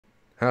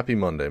Happy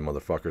Monday,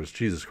 motherfuckers.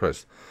 Jesus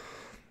Christ.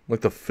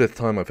 Like the fifth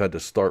time I've had to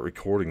start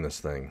recording this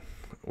thing.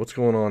 What's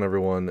going on,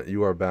 everyone?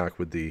 You are back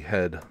with the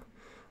head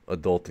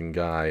adulting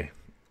guy,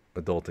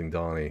 Adulting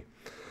Donnie,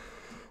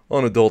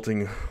 on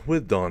Adulting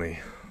with Donnie,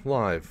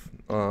 live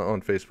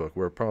on Facebook,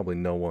 where probably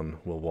no one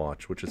will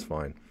watch, which is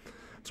fine.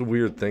 It's a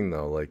weird thing,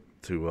 though, like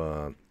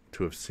to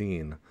have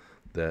seen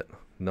that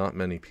not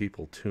many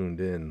people tuned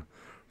in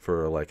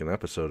for like an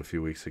episode a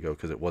few weeks ago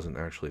because it wasn't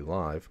actually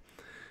live.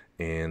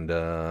 And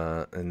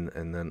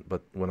then,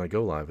 but when I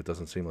go live, it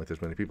doesn't seem like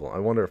there's many people. I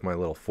wonder if my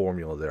little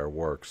formula there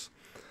works,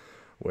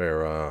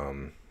 where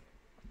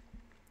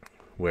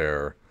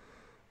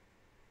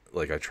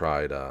like I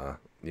tried,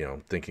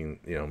 thinking,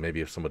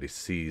 maybe if somebody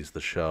sees the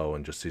show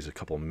and just sees a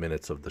couple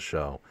minutes of the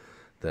show,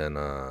 then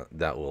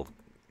that will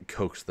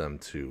coax them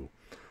to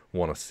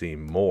want to see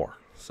more.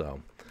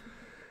 So,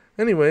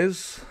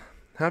 anyways,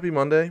 happy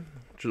Monday,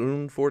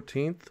 June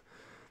 14th,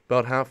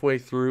 about halfway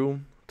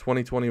through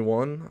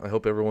 2021. I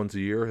hope everyone's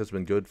year has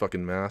been good.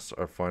 Fucking masks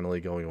are finally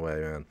going away,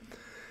 man.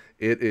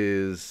 It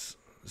is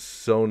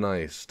so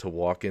nice to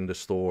walk into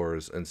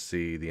stores and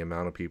see the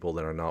amount of people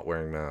that are not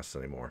wearing masks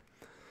anymore.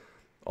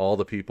 All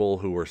the people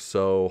who were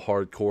so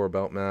hardcore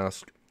about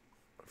masks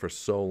for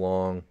so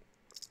long,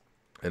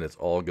 and it's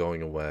all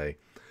going away.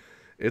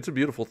 It's a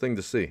beautiful thing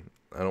to see.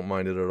 I don't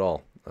mind it at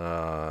all.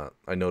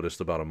 I noticed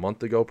about a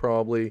month ago,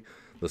 probably,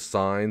 the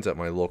signs at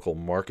my local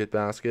Market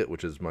Basket,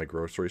 which is my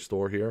grocery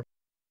store here.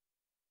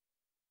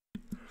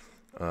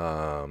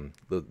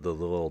 The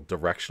little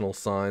directional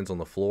signs on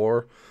the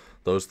floor,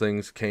 those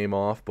things came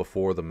off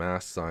before the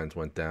mask signs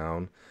went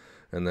down.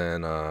 And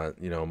then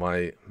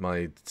my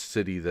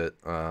city that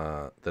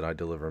I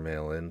deliver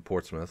mail in,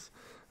 Portsmouth,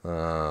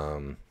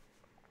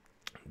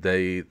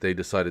 they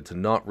decided to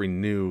not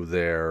renew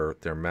their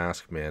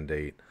mask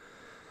mandate.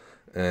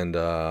 And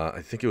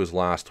I think it was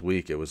last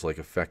week, it was like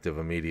effective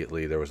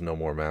immediately. There was no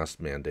more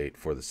mask mandate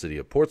for the city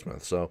of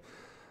Portsmouth. So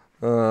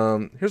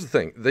here's the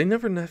thing. They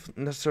never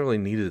necessarily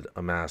needed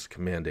a mask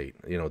mandate.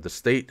 The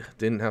state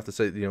didn't have to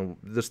say,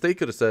 the state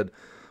could have said,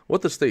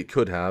 what the state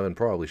could have and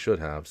probably should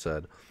have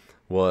said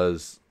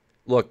was,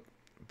 look,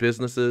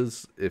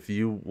 businesses, if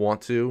you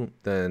want to,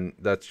 then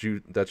that's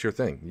your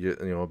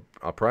thing.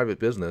 A private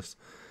business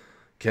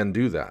can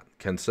do that,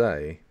 can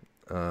say,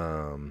 we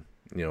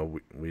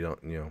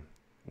don't,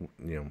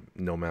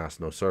 no mask,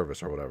 no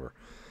service or whatever.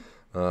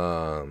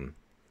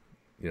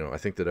 I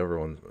think that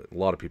a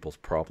lot of people's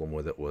problem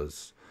with it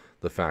was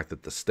the fact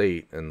that the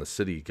state and the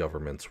city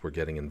governments were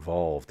getting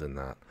involved in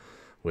that,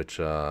 which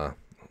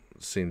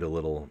seemed a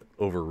little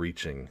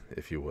overreaching,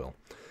 if you will.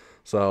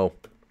 So,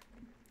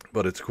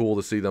 but it's cool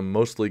to see them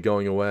mostly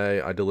going away.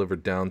 I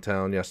delivered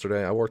downtown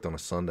yesterday. I worked on a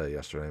Sunday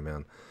yesterday,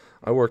 man.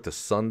 I worked a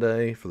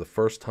Sunday for the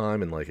first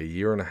time in like a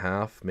year and a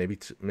half,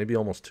 maybe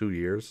almost 2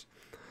 years.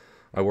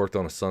 I worked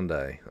on a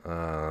Sunday,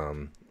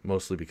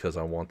 mostly because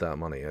I want that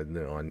money.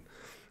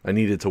 I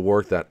needed to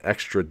work that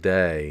extra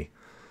day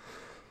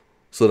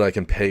so that I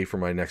can pay for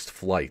my next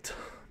flight,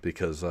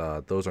 because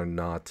those are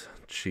not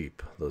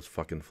cheap, those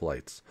fucking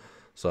flights.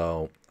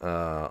 So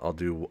I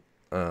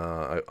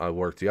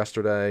worked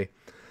yesterday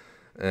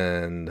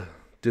and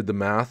did the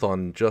math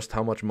on just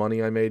how much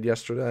money I made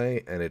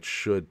yesterday, and it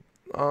should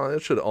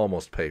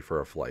almost pay for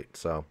a flight.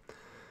 So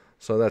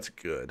that's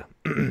good.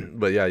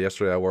 But yeah,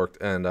 yesterday I worked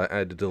and I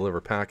had to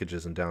deliver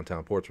packages in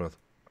downtown Portsmouth.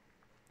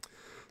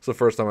 It's the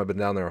first time I've been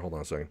down there. Hold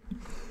on a second.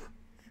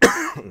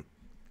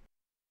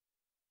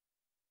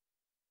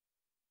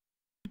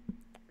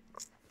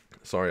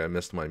 Sorry, I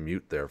missed my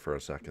mute there for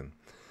a second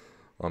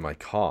on my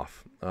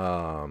cough.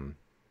 So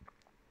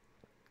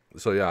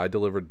yeah, I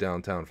delivered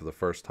downtown for the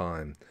first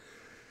time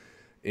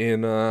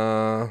in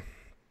a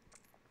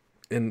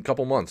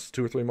couple months,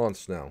 2 or 3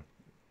 months now.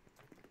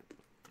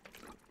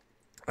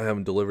 I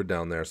haven't delivered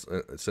down there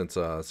since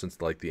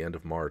like the end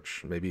of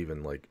March, maybe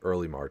even like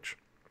early March,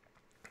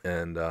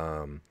 and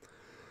I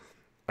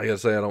gotta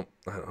say I don't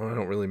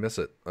really miss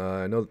it.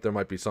 I know that there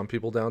might be some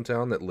people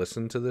downtown that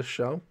listen to this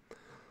show,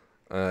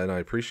 and I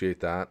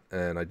appreciate that,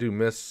 and I do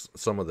miss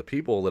some of the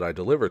people that I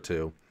deliver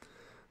to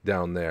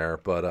down there,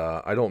 but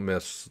I don't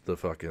miss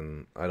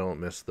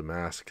the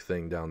mask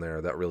thing down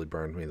there. That really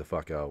burned me the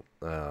fuck out,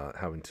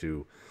 having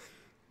to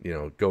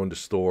go into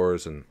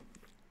stores and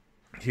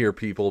hear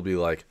people be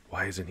like,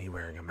 why isn't he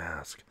wearing a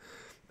mask?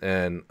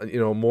 And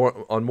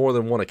on more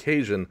than one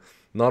occasion,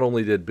 not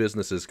only did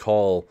businesses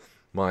call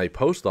my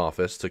post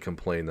office to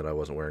complain that I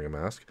wasn't wearing a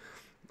mask,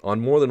 on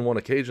more than one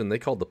occasion they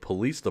called the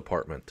police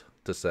department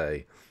to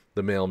say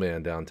the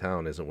mailman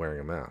downtown isn't wearing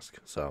a mask.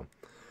 So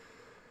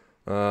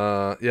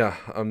yeah,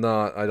 I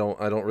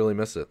don't really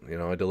miss it.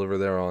 I delivered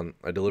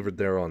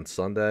there on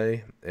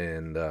Sunday,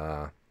 and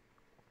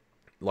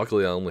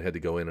luckily I only had to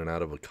go in and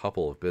out of a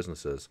couple of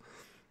businesses.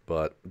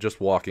 But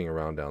just walking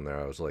around down there,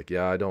 I was like,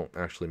 yeah, I don't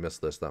actually miss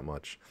this that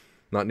much.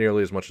 Not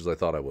nearly as much as I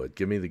thought I would.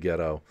 Give me the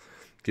ghetto.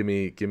 Give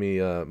me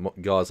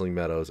Gosling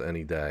Meadows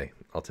any day.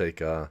 I'll take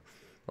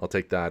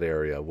that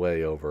area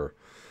way over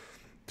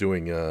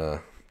doing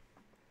the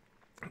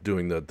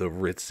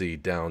ritzy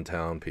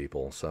downtown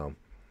people. So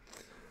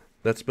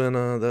that's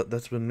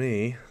been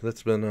me.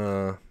 That's been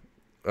I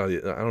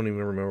don't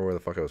even remember where the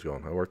fuck I was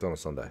going. I worked on a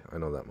Sunday. I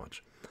know that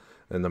much.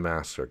 And the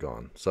masks are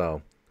gone.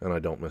 So, and I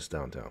don't miss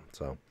downtown.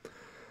 So,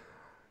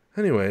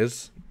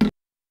 anyways,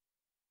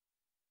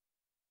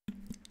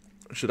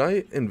 should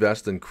I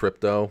invest in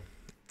crypto?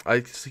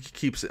 I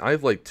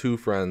have like two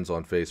friends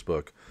on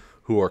Facebook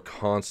who are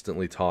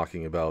constantly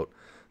talking about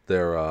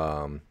their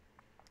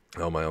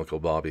oh, my Uncle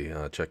Bobby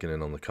checking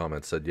in on the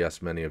comments said,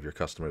 yes, many of your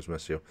customers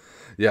miss you.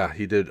 Yeah,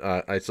 he did.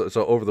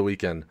 So over the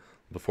weekend,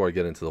 before I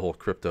get into the whole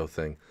crypto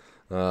thing,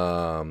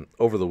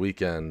 over the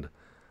weekend,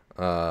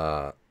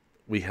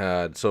 we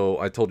had, so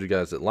I told you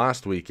guys that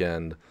last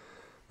weekend,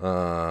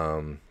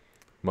 um,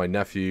 my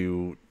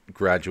nephew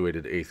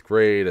graduated 8th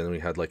grade, and we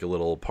had like a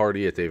little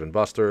party at Dave and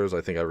Buster's.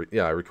 I think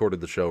I recorded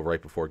the show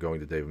right before going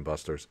to Dave and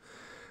Buster's.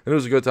 And it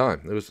was a good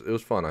time. It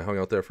was fun. I hung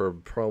out there for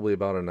probably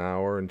about an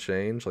hour and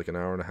change, like an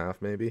hour and a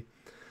half maybe,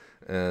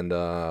 and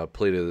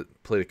played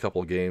a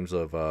couple games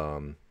of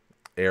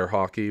air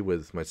hockey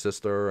with my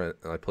sister. And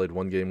I played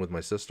one game with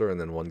my sister and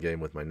then one game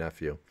with my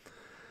nephew,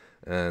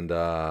 and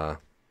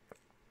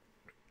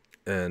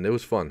it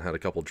was fun. Had a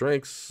couple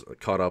drinks.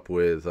 Caught up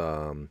with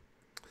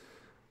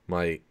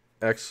my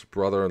ex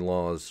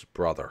brother-in-law's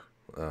brother.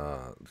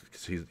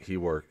 Cause he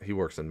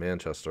works in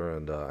Manchester,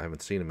 and I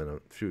haven't seen him in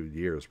a few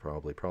years,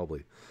 probably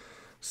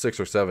 6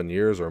 or 7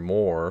 years or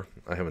more.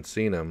 I haven't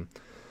seen him,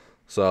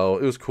 so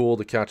it was cool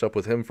to catch up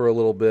with him for a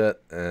little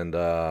bit and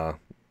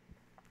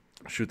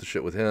shoot the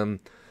shit with him,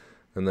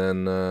 and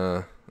then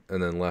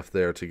left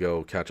there to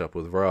go catch up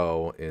with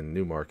Ro in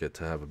Newmarket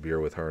to have a beer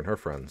with her and her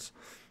friends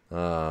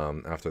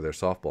after their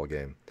softball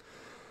game.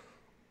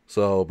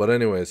 So, but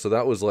anyway, so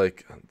that was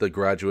like the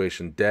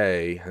graduation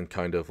day and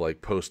kind of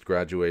like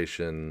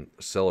post-graduation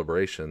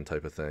celebration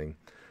type of thing.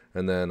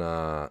 And then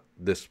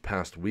this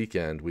past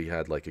weekend, we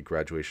had like a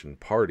graduation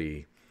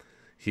party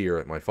here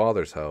at my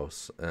father's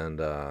house. And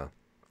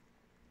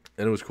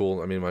it was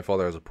cool. I mean, my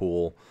father has a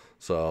pool,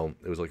 so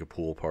it was like a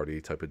pool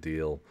party type of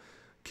deal.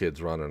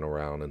 Kids running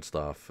around and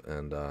stuff.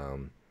 And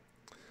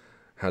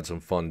had some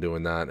fun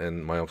doing that.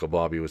 And my Uncle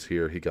Bobby was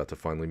here. He got to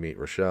finally meet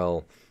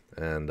Rochelle.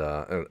 And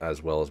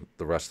as well as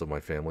the rest of my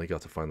family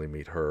got to finally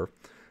meet her,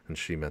 and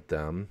she met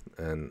them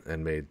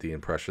and made the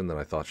impression that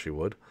I thought she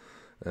would.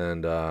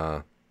 And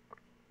but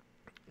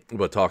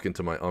talking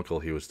to my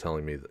uncle, he was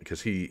telling me,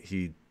 because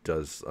he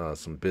does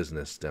some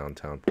business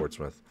downtown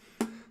Portsmouth,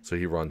 so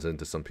he runs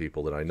into some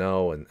people that I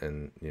know,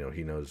 and you know,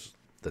 he knows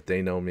that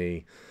they know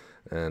me,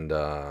 and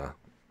so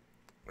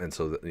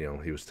that, you know,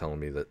 he was telling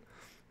me that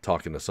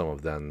talking to some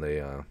of them,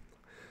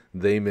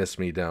 they miss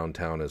me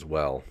downtown as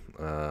well.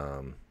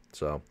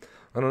 So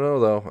I don't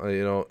know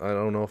though. I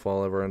don't know if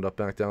I'll ever end up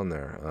back down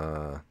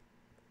there.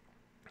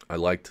 I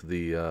liked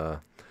the. I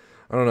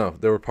don't know.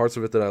 There were parts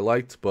of it that I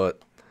liked,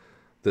 but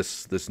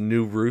this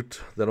new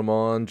route that I'm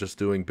on, just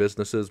doing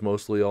businesses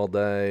mostly all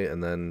day,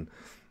 and then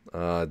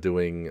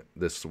doing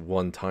this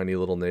one tiny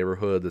little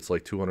neighborhood that's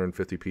like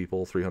 250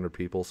 people, 300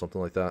 people, something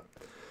like that.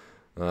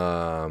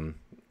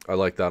 I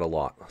like that a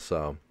lot.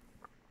 So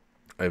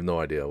I have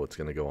no idea what's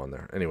going to go on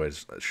there.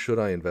 Anyways, should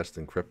I invest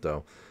in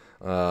crypto?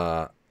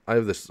 I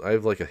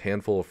have like a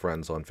handful of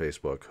friends on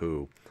Facebook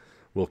who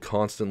will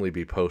constantly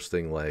be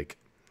posting like,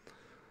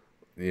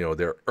 you know,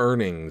 their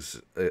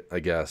earnings, I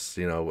guess,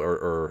 you know,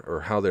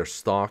 or how their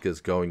stock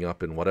is going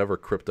up in whatever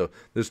crypto.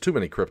 There's too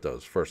many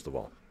cryptos, first of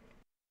all.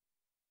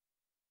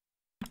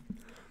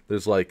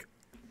 There's like,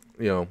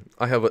 you know,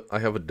 I have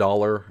a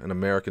dollar, an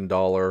American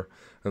dollar,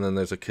 and then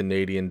there's a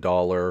Canadian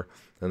dollar,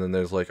 and then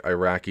there's like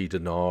Iraqi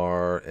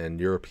dinar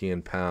and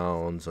European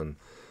pounds, and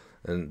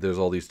there's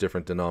all these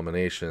different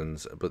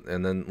denominations.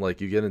 And then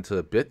like you get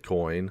into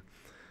Bitcoin,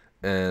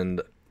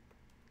 and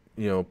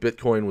you know,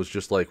 Bitcoin was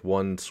just like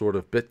one sort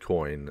of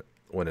Bitcoin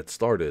when it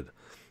started,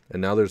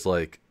 and now there's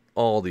like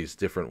all these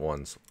different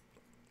ones.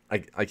 I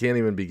can't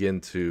even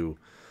begin to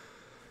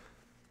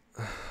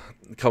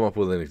come up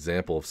with an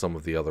example of some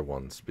of the other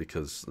ones,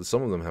 because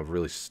some of them have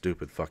really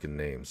stupid fucking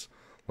names,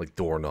 like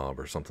doorknob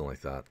or something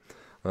like that.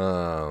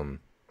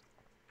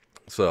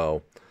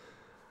 So,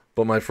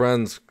 but my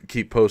friends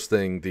keep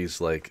posting these,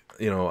 like,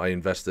 you know, I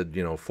invested,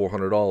 you know,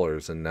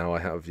 $400 and now I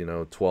have, you know,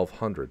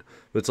 1,200.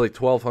 But it's like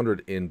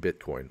 1,200 in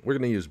Bitcoin. We're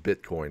going to use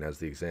Bitcoin as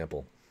the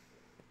example,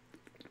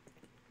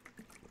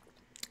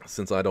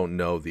 since I don't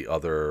know the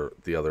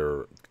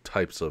other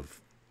types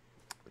of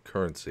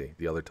currency,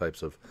 the other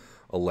types of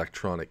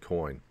electronic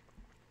coin.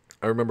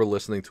 I remember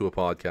listening to a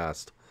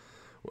podcast,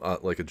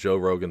 like a Joe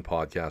Rogan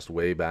podcast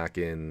way back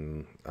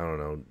in, I don't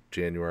know,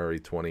 January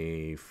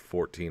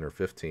 2014 or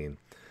 15.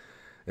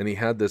 And he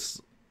had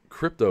this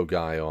crypto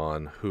guy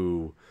on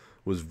who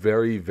was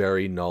very,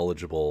 very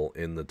knowledgeable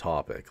in the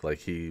topic. Like,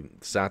 he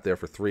sat there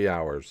for 3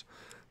 hours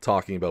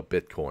talking about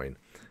Bitcoin.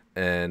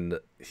 And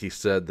he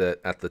said that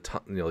at the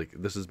time, you know, like,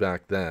 this is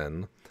back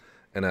then,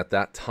 and at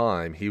that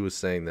time, he was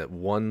saying that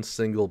one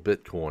single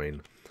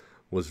Bitcoin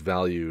was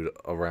valued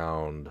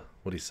around,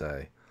 what did he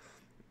say?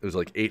 It was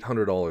like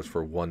 $800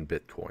 for one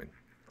Bitcoin.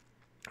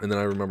 And then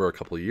I remember a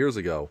couple of years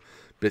ago,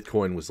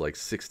 Bitcoin was like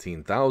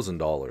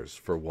 $16,000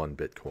 for one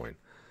Bitcoin.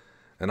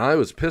 And I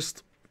was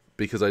pissed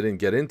because I didn't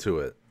get into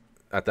it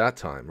at that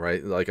time,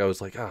 right? Like I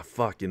was like,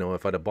 fuck,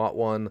 if I'd have bought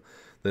one,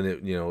 then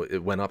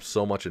it went up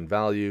so much in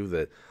value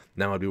that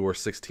now I'd be worth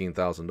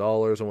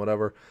 $16,000 and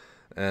whatever.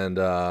 And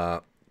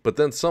but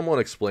then someone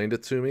explained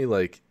it to me,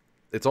 like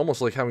it's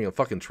almost like having a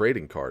fucking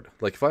trading card.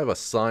 Like if I have a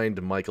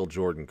signed Michael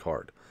Jordan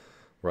card,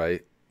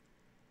 right?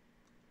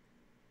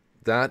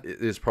 That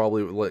is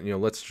probably,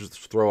 let's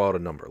just throw out a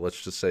number. Let's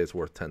just say it's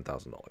worth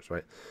 $10,000,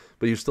 right?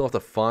 But you still have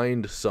to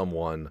find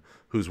someone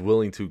who's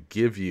willing to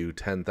give you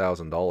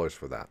 $10,000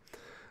 for that.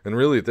 And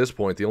really, at this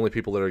point, the only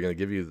people that are going to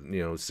give you,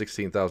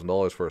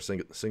 $16,000 for a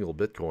single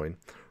Bitcoin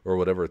or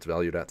whatever it's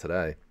valued at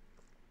today,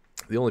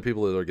 the only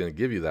people that are going to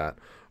give you that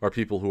are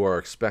people who are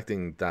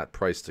expecting that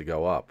price to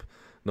go up.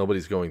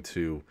 Nobody's going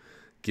to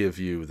give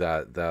you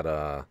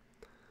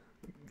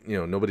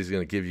nobody's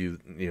going to give you,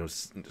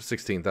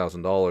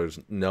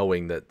 $16,000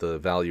 knowing that the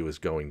value is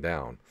going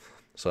down.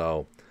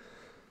 So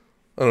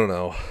I don't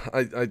know.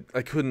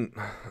 I couldn't.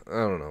 I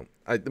don't know.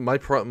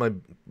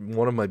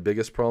 One of my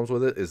biggest problems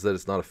with it is that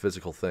it's not a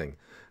physical thing.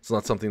 It's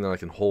not something that I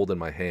can hold in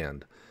my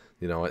hand.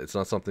 It's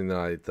not something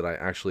that I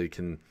actually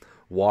can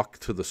walk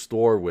to the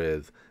store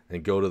with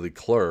and go to the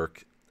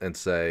clerk and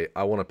say,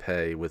 I want to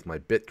pay with my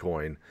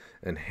Bitcoin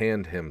and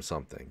hand him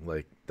something.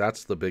 Like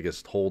that's the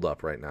biggest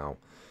holdup right now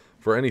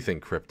for anything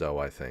crypto,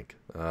 I think.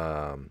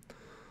 But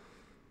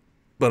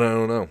I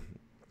don't know.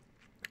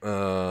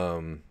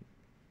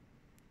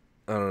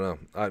 I don't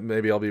know.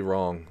 Maybe I'll be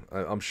wrong.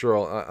 I'm sure.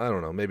 I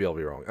don't know. Maybe I'll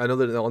be wrong. I know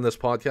that on this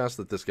podcast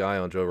that this guy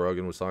on Joe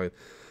Rogan was talking,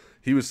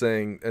 he was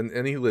saying,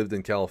 and he lived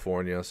in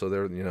California, so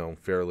they're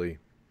fairly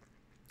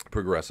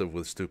progressive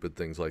with stupid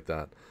things like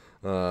that.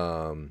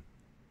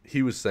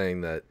 He was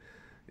saying that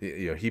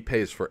he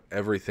pays for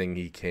everything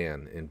he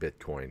can in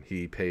Bitcoin.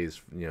 He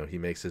pays. He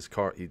makes his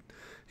car.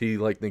 He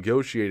like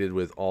negotiated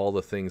with all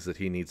the things that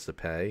he needs to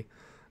pay.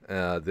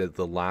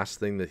 The last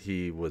thing that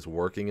he was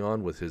working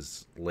on was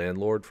his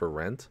landlord for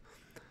rent.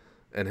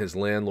 And his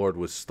landlord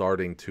was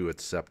starting to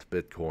accept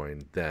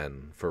Bitcoin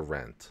then for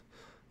rent.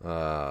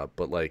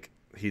 But like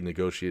he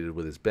negotiated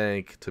with his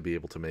bank to be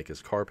able to make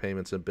his car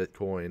payments in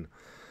Bitcoin.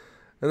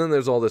 And then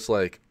there's all this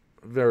like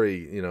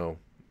very,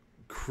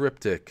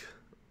 cryptic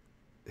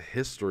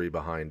history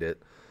behind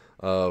it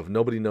of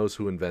nobody knows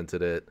who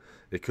invented it.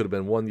 It could have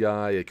been one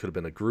guy. It could have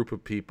been a group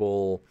of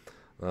people.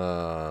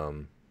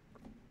 Nobody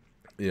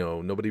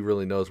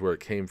really knows where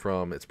it came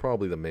from. It's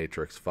probably the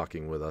Matrix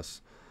fucking with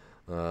us.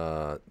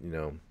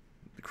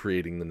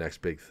 Creating the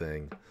next big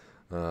thing.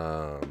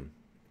 I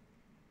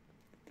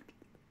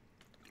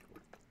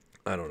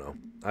don't know.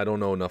 I don't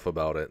know enough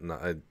about it, and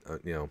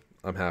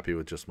I'm happy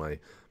with just my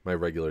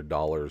regular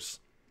dollars,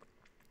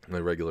 my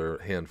regular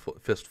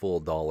fistful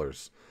of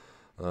dollars,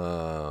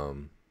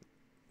 and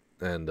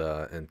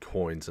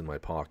coins in my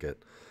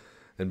pocket,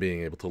 and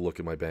being able to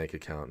look at my bank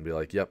account and be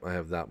like, "Yep, I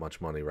have that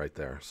much money right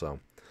there." So,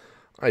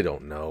 I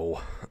don't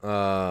know.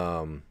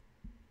 I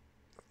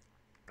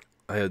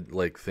had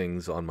like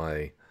things on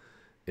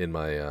in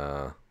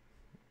my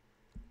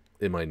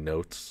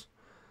notes,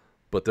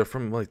 but they're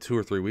from like 2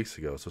 or 3 weeks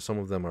ago. So some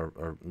of them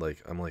are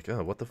like, I'm like,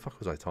 oh, what the fuck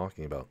was I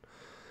talking about?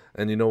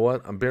 And you know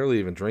what? I'm barely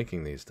even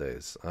drinking these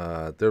days.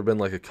 There have been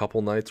like a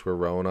couple nights where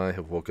Ro and I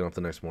have woken up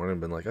the next morning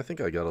and been like, I think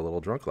I got a little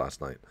drunk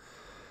last night.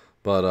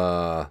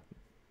 But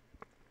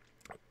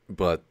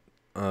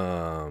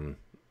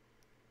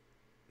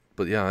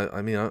yeah,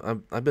 I mean,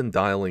 I've been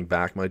dialing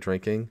back my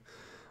drinking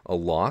a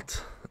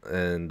lot.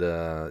 And,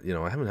 I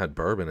haven't had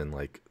bourbon in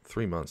like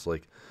 3 months.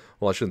 Like,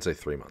 well, I shouldn't say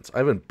 3 months. I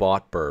haven't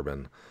bought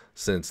bourbon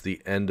since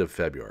the end of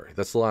February.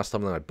 That's the last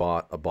time that I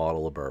bought a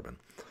bottle of bourbon.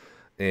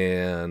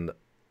 And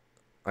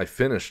I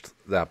finished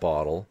that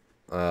bottle.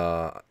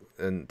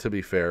 And to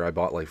be fair, I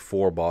bought like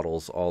 4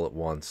 bottles all at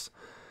once.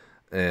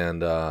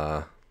 And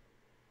I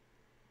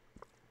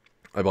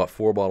bought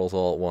 4 bottles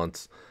all at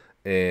once.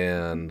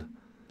 And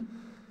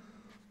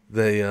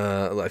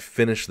I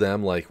finished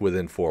them like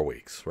within 4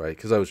 weeks, right?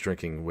 Because I was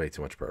drinking way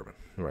too much bourbon,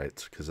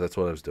 right? Because that's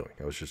what I was doing.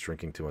 I was just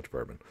drinking too much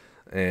bourbon.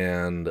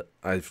 And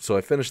I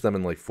finished them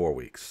in like 4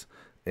 weeks.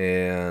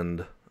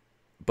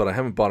 But I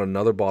haven't bought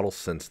another bottle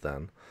since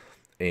then.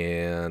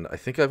 And I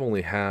think I've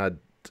only had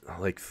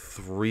like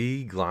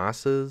 3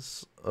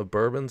 glasses of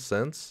bourbon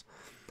since.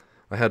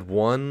 I had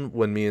one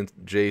when me and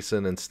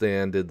Jason and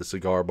Stan did the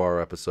cigar bar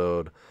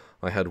episode.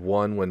 I had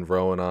one when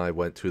Ro and I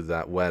went to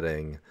that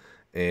wedding.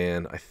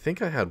 And I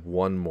think I had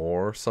one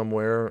more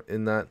somewhere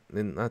in that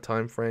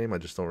time frame. I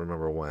just don't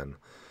remember when.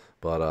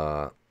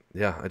 But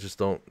yeah, I just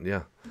don't.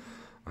 Yeah,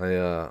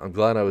 I'm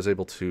glad I was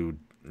able to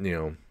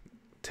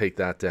take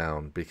that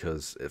down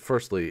because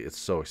firstly, it's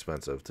so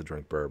expensive to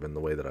drink bourbon the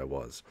way that I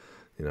was.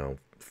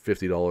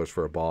 $50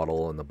 for a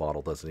bottle, and the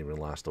bottle doesn't even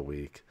last a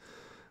week.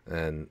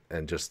 And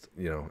just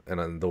and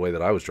then the way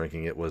that I was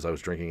drinking it was I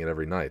was drinking it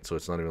every night. So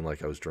it's not even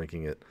like I was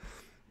drinking it.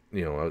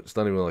 It's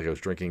not even like I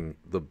was drinking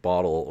the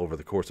bottle over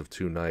the course of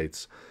 2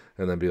 nights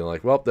and then being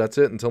like, well, that's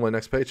it until my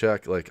next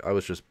paycheck. Like, I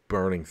was just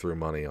burning through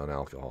money on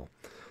alcohol.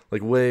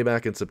 like way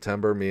back in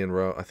September, me and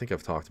Ro, I think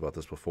I've talked about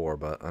this before,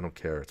 but I don't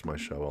care. It's my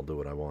show. I'll do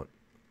what I want.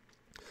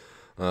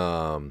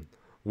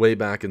 Way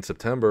back in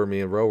September, me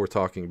and Ro were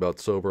talking about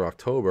Sober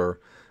October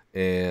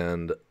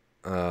and,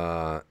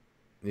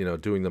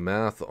 doing the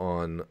math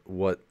on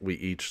what we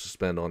each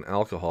spend on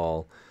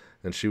alcohol.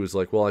 And she was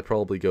like, well, I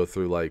probably go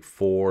through like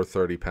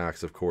 30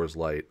 packs of Coors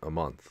Light a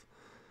month.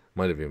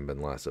 Might have even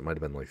been less. It might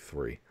have been like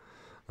 3.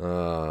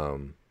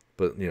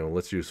 But,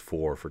 let's use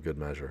 4 for good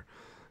measure.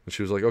 And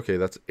she was like, okay,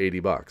 that's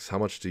 $80. How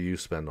much do you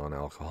spend on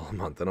alcohol a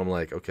month? And I'm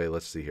like, okay,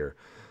 let's see here.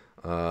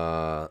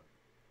 A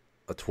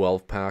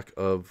 12 pack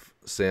of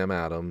Sam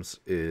Adams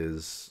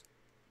is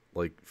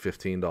like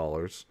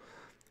 $15.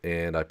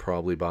 And I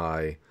probably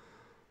buy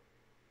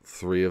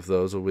 3 of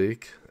those a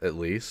week, at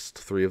least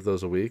 3 of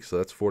those a week. So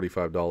that's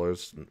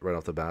 $45 right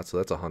off the bat. So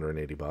that's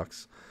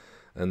 $180.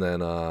 And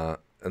then I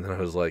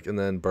was like, and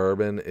then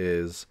bourbon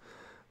is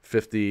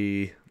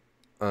 50,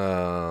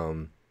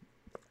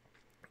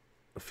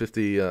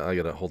 50, I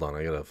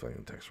gotta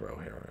fucking text Ro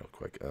here real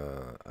quick.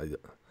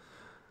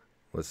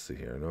 Let's see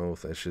here. No,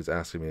 she's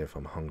asking me if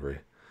I'm hungry.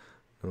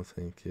 No,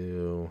 thank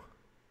you.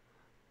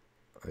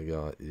 I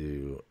got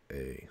you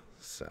a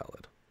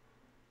salad.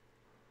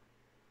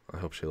 I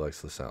hope she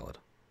likes the salad.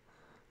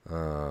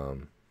 I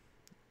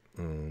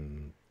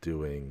didn't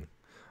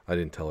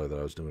tell her that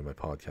I was doing my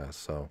podcast,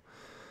 so,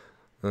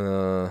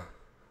 right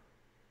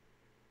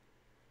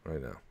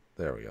now,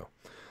 there we go.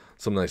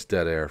 Some nice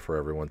dead air for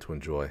everyone to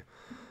enjoy.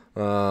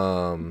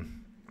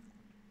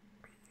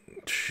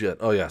 Shit.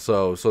 Oh yeah.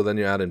 So then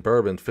you add in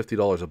bourbon,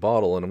 $50 a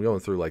bottle, and I'm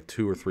going through like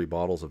 2 or 3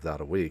 bottles of that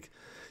a week.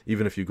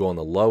 Even if you go on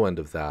the low end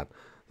of that,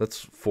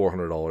 that's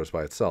 $400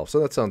 by itself. So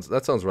that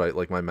sounds right.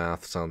 Like my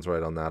math sounds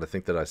right on that. I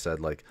think that I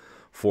said like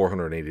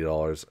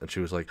 $480, and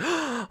she was like,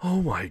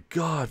 "Oh my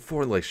god!"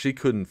 She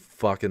couldn't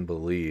fucking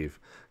believe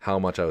how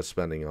much I was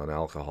spending on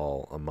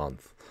alcohol a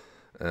month,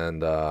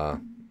 and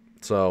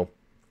so.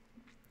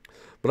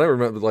 But I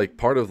remember like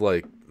part of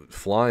like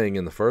flying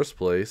in the first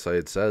place, I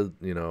had said,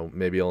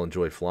 maybe I'll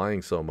enjoy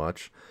flying so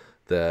much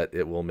that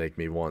it will make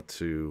me want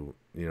to,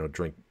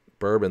 drink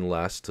bourbon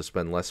less, to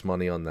spend less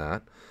money on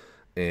that.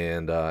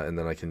 And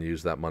then I can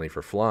use that money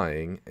for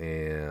flying.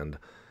 And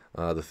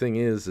the thing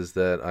is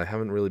that I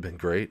haven't really been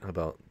great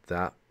about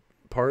that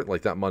part.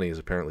 Like that money is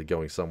apparently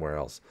going somewhere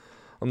else.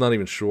 I'm not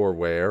even sure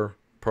where,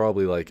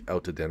 probably like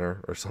out to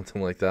dinner or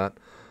something like that.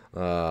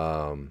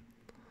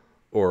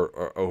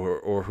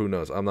 Or who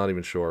knows? I'm not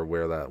even sure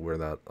where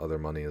that other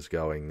money is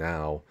going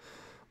now,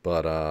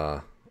 but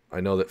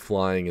I know that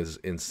flying is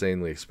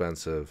insanely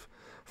expensive.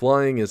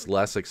 Flying is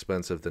less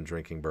expensive than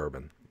drinking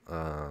bourbon.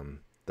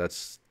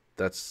 That's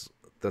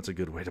a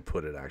good way to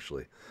put it,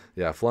 actually.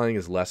 Yeah, flying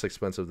is less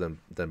expensive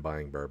than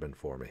buying bourbon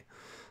for me.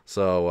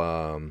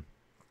 So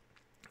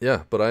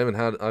yeah, but I've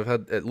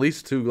had at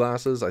least 2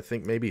 glasses. I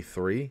think maybe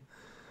 3,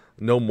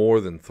 no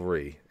more than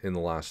 3 in the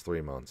last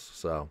 3 months.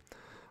 So.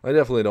 I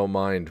definitely don't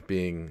mind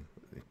being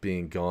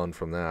gone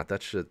from that.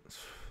 That shit.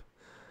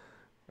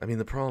 I mean,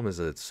 the problem is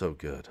that it's so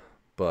good,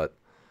 but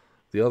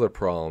the other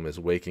problem is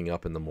waking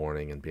up in the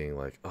morning and being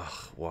like,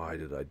 "Ugh, why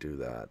did I do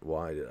that?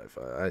 Why did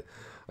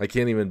I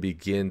can't even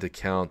begin to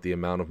count the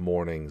amount of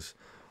mornings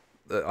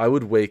I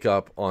would wake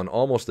up on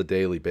almost a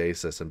daily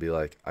basis and be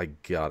like, I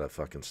gotta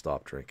fucking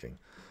stop drinking.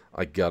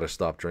 I gotta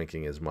stop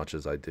drinking as much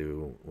as I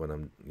do when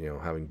I'm,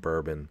 having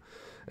bourbon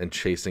and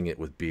chasing it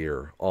with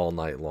beer all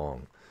night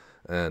long."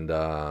 And,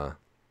 I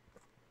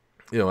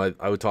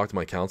would talk to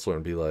my counselor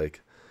and be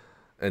like,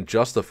 and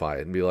justify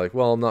it and be like,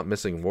 well, I'm not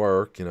missing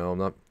work,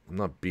 I'm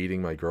not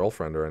beating my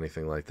girlfriend or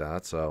anything like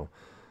that. So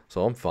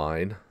I'm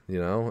fine,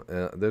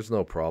 there's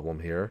no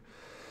problem here.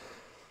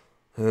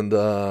 And,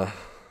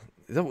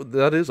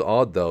 that is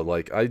odd though.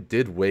 Like I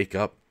did wake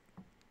up.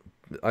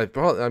 I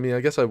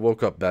guess I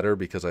woke up better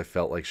because I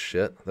felt like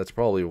shit. That's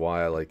probably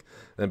why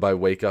and by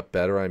wake up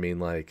better, I mean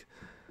like,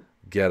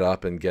 get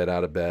up and get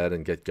out of bed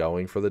and get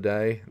going for the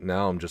day.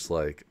 Now I'm just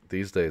like,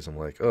 these days I'm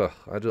like, ugh,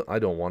 I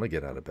don't want to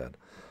get out of bed.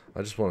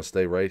 I just want to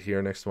stay right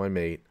here next to my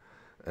mate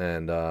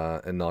and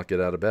not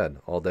get out of bed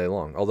all day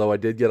long. Although I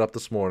did get up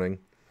this morning.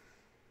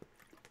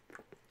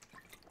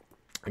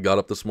 I got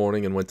up this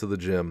morning and went to the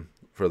gym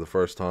for the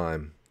first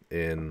time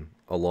in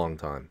a long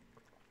time.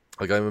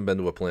 Like I haven't been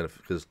to a Planet,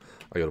 because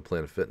I go to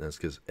Planet Fitness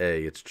because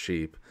A, it's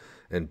cheap,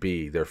 and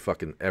B, they're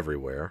fucking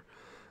everywhere.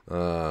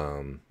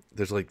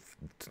 There's like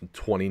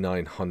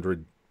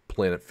 2,900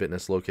 Planet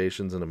Fitness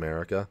locations in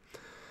America.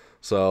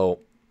 So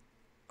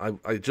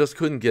I just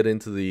couldn't get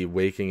into the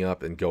waking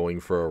up and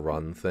going for a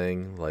run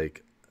thing.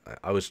 Like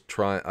I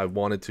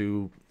wanted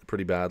to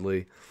pretty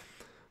badly.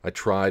 I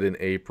tried in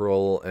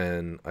April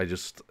and I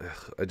just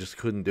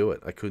couldn't do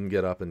it. I couldn't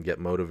get up and get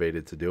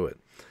motivated to do it.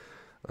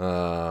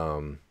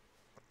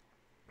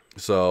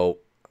 So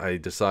I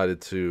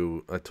decided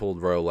I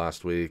told Ro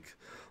last week,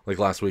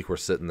 we're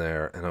sitting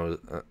there and I was,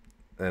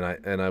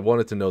 and I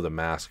wanted to know the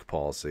mask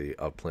policy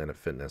of Planet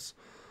Fitness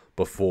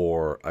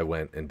before I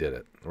went and did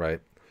it, right?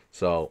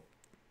 So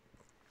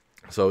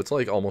it's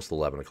like almost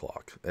 11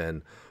 o'clock,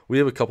 and we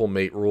have a couple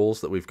mate rules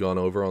that we've gone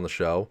over on the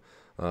show.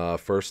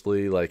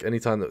 Firstly, like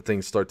anytime that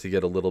things start to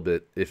get a little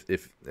bit,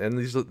 if and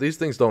these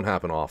things don't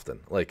happen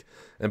often. Like,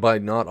 and by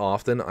not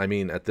often, I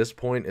mean at this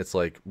point it's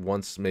like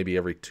once maybe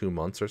every 2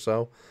 months or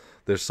so.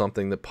 There's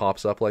something that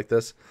pops up like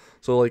this.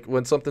 So like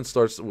when something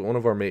starts, one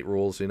of our mate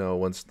rules,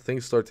 when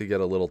things start to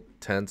get a little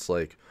tense,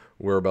 like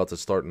we're about to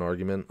start an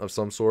argument of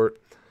some sort.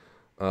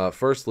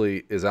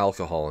 Firstly, is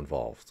alcohol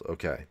involved?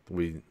 Okay,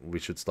 we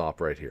should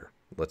stop right here.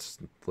 Let's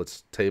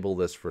table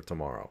this for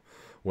tomorrow,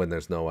 when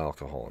there's no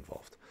alcohol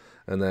involved.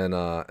 And then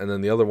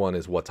the other one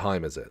is, what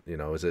time is it?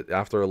 Is it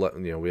after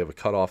 11? We have a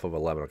cutoff of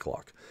 11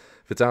 o'clock.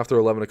 If it's after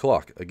 11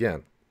 o'clock,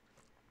 again,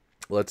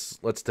 let's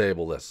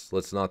table this.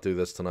 Let's not do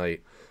this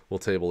tonight. We'll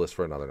table this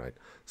for another night.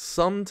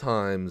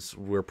 Sometimes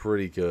we're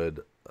pretty good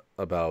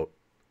about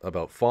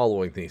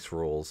following these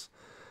rules,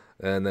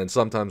 and then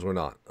sometimes we're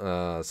not.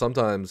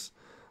 Sometimes,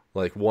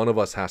 like, one of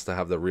us has to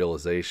have the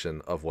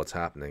realization of what's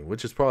happening,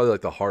 which is probably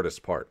like the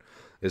hardest part,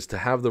 is to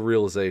have the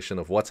realization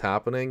of what's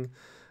happening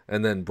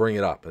and then bring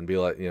it up and be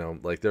like,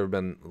 like there have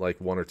been like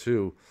one or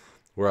two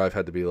where I've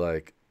had to be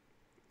like,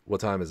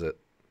 what time is it?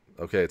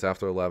 Okay, it's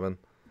after 11.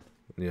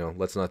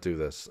 Let's not do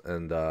this.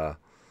 And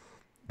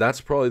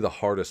that's probably the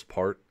hardest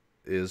part,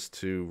 is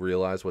to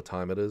realize what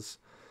time it is,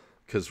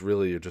 because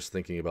really you're just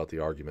thinking about the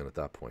argument at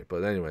that point.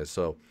 But anyway,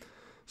 so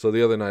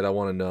the other night I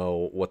want to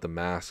know what the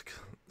mask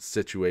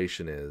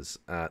situation is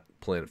at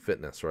Planet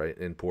Fitness, right,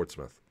 in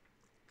Portsmouth.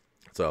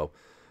 So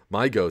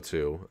my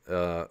go-to,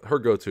 her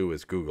go-to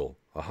is Google,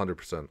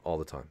 100% all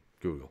the time,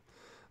 Google.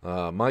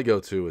 My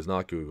go-to is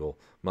not Google.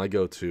 My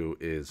go-to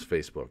is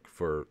Facebook,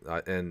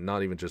 and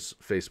not even just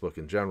Facebook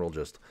in general,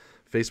 just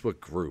Facebook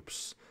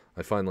groups.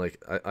 I find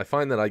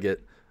that I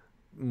get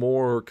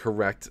more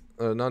correct,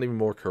 not even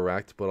more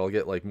correct, but I'll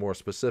get like more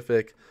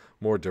specific,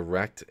 more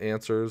direct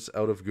answers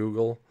out of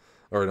Google,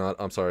 or not,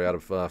 I'm sorry, out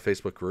of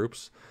Facebook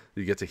groups.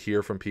 You get to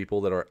hear from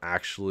people that are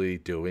actually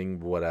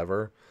doing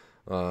whatever.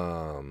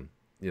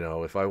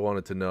 If I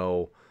wanted to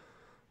know,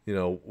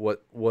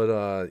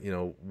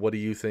 what do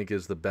you think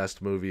is the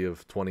best movie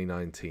of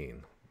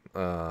 2019?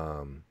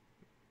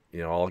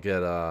 I'll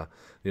get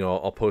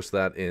I'll post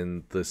that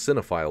in the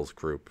Cinephiles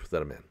group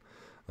that I'm in.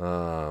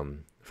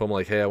 If I'm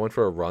like, hey, I went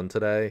for a run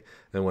today,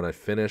 and when I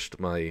finished,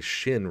 my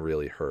shin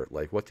really hurt.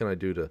 Like, what can I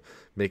do to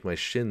make my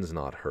shins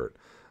not hurt?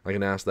 I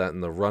can ask that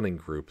in the running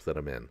group that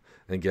I'm in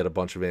and get a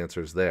bunch of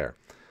answers there.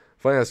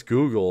 If I ask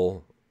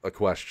Google a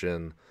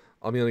question,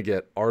 I'm going to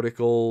get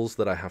articles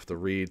that I have to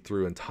read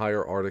through,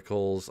 entire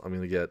articles. I'm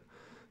going to get,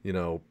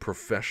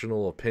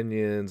 professional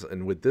opinions.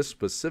 And with this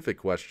specific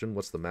question,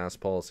 what's the mask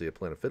policy at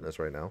Planet Fitness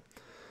right now?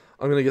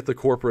 I'm going to get the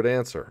corporate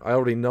answer. I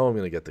already know I'm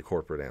going to get the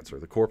corporate answer.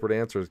 The corporate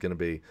answer is going to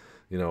be,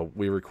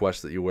 we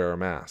request that you wear a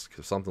mask,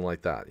 something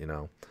like that.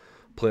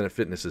 Planet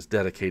Fitness is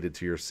dedicated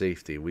to your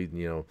safety. We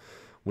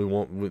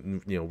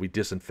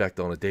disinfect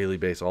on a daily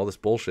basis, all this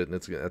bullshit. And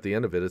it's at the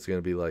end of it, it's going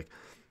to be like,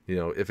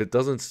 if it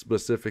doesn't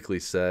specifically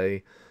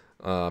say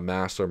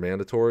masks are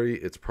mandatory,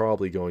 it's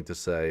probably going to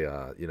say,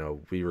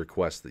 we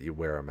request that you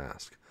wear a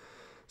mask.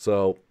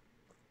 So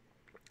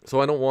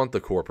I don't want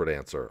the corporate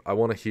answer. I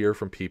want to hear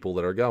from people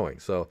that are going.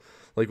 So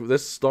like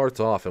this starts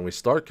off, and we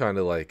start kind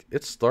of like,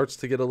 it starts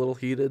to get a little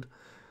heated,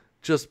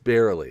 just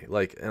barely.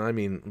 Like, and I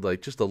mean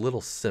like just a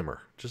little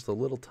simmer, just a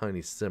little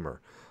tiny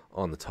simmer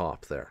on the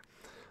top there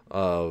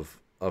of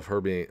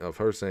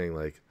her saying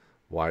like,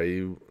 why are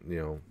you,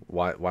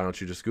 why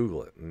don't you just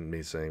Google it? And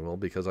me saying, well,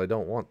 because I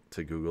don't want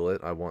to Google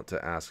it. I want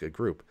to ask a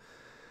group.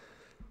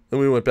 And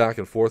we went back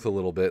and forth a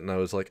little bit, and I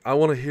was like, I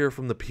want to hear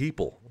from the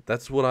people.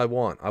 That's what I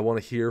want. I want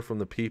to hear from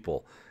the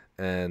people.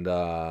 And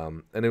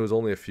it was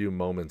only a few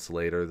moments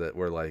later that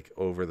we're like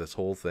over this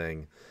whole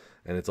thing,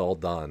 and it's all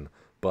done.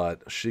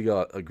 But she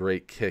got a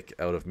great kick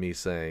out of me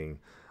saying,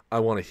 I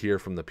want to hear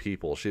from the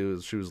people. She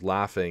was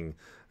laughing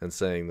and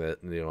saying that,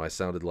 I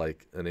sounded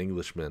like an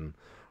Englishman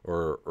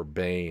or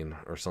Bane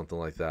or something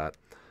like that,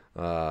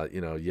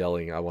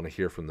 yelling, I want to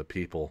hear from the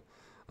people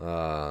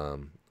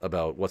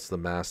about what's the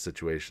mask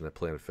situation at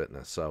Planet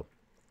Fitness. So,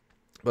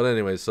 but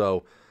anyway,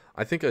 so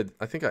I think I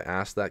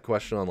asked that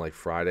question on like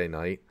Friday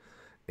night,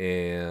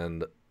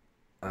 and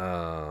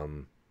I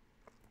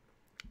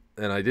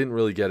didn't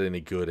really get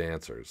any good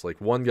answers. Like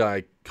one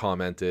guy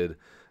commented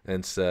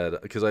and said,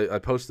 because I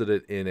posted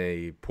it in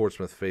a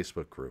Portsmouth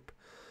Facebook group,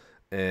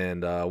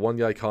 and one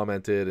guy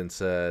commented and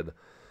said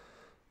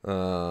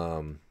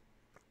that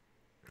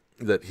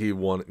he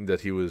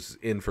was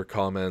in for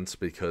comments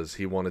because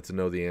he wanted to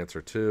know the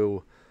answer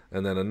too.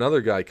 And then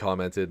another guy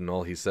commented, and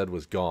all he said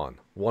was gone.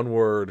 One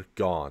word,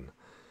 gone.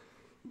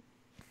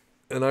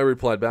 And I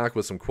replied back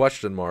with some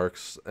question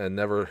marks and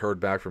never heard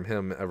back from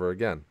him ever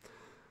again.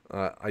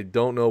 I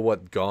don't know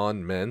what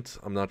gone meant.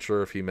 I'm not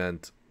sure if he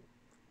meant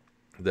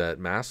that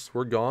masks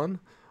were gone,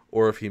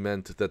 or if he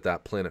meant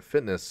that Planet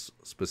Fitness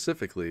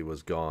specifically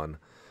was gone.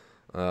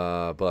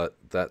 But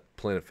that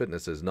Planet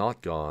Fitness is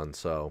not gone,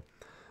 so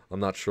I'm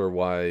not sure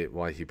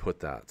why he put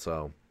that.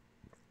 So,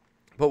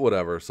 but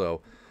whatever.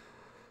 So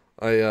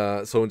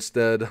so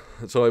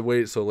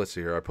let's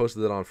see here. I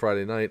posted it on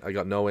Friday night. I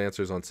got no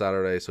answers on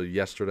Saturday. So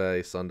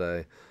yesterday,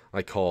 Sunday,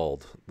 I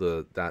called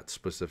that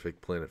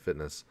specific Planet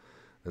Fitness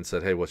and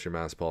said, "Hey, what's your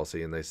mask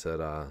policy?" And they said,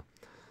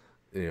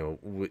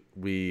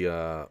 we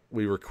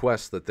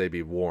request that they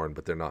be worn,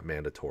 but they're not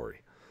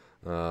mandatory.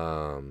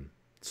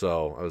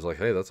 So I was like,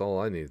 hey, that's all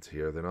I needed to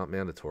hear. They're not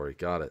mandatory.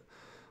 Got it.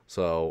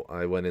 So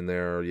I went in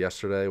there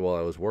yesterday while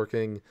I was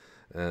working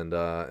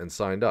and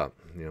signed up.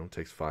 It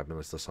takes 5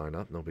 minutes to sign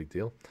up. No big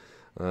deal.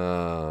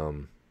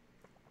 So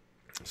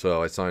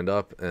I signed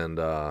up and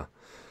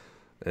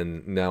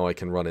now I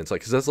can run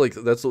inside, because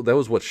that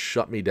was what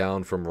shut me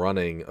down from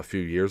running a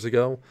few years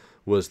ago.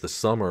 Was the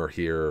summer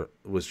here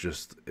was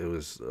just, it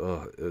was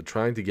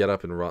trying to get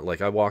up and run. Like,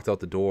 I walked out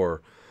the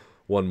door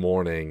one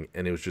morning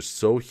and it was just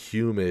so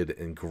humid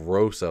and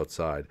gross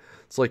outside.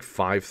 It's like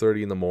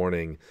 5:30 in the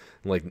morning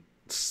and like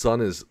sun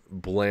is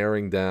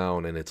blaring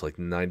down and it's like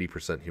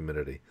 90%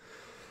 humidity.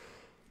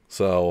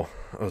 So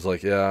I was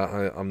like,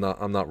 yeah, I'm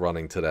not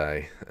running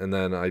today. And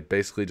then I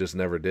basically just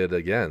never did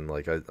again.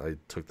 Like, I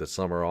took the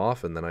summer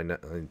off, and then I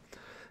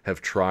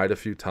have tried a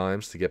few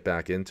times to get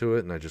back into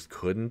it, and I just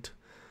couldn't.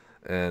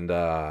 And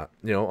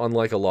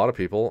unlike a lot of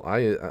people,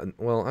 I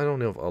don't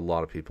know if a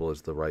lot of people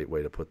is the right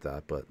way to put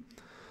that, but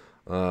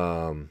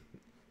I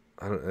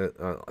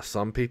don't.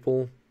 Some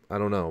people, I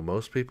don't know.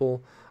 Most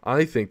people,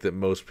 I think that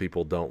most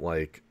people don't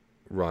like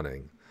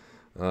running.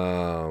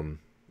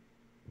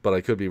 But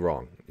I could be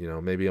wrong.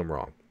 Maybe I'm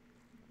wrong.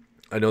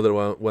 I know that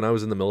when I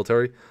was in the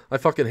military, I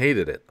fucking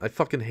hated it. I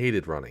fucking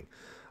hated running.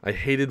 I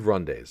hated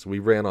run days. We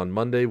ran on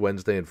Monday,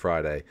 Wednesday, and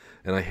Friday,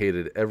 and I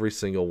hated every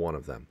single one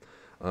of them.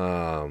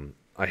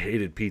 I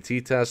hated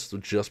PT tests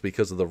just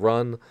because of the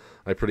run.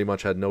 I pretty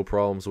much had no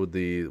problems with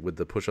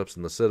the push-ups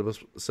and the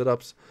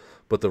sit-ups,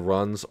 but the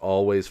runs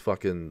always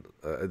fucking...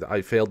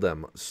 I failed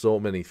them so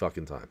many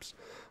fucking times.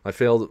 I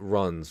failed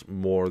runs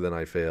more than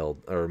I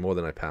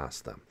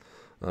passed them.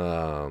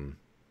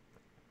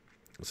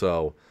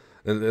 So,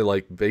 and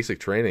like basic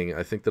training,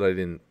 I think that I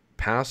didn't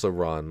pass a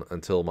run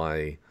until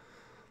I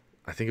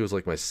think it was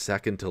like my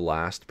second to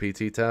last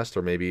PT test,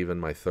 or maybe even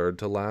my third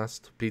to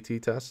last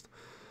PT test.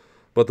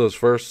 But those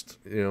first,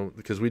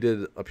 because we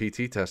did a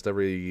PT test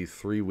every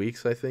 3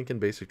 weeks, I think, in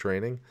basic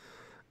training,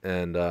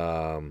 and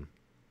I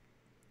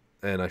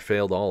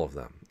failed all of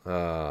them.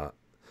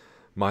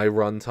 My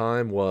run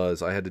time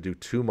was, I had to do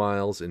 2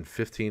 miles in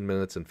 15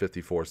 minutes and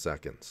 54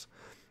 seconds.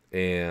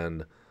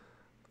 And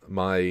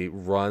my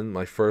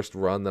first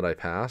run that I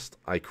passed,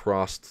 I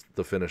crossed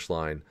the finish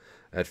line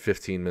at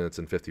 15 minutes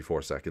and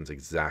 54 seconds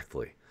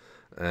exactly.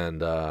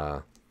 And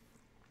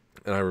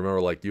I remember,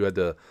 like, you had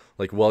to,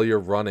 like, while you're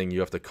running, you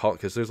have to call,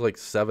 because there's like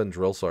 7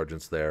 drill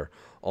sergeants there,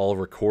 all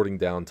recording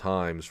down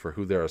times for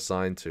who they're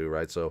assigned to,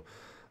 right? So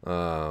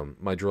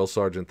my drill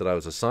sergeant that I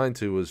was assigned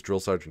to was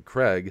Drill Sergeant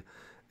Craig,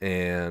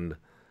 and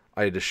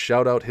I had to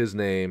shout out his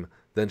name,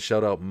 then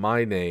shout out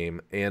my name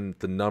and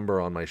the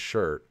number on my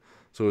shirt.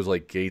 So it was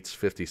like Gates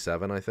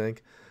 57, I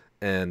think.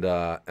 And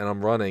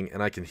I'm running,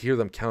 and I can hear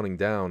them counting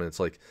down, and it's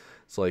like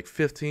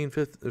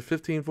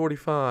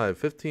 15:45,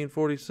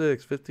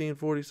 15:46,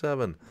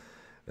 15:47.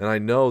 And I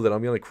know that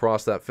I'm going to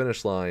cross that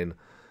finish line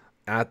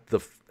at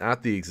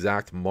the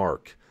exact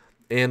mark,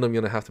 and I'm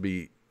going to have to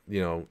be,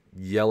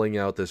 yelling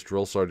out this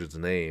drill sergeant's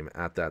name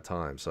at that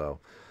time. So,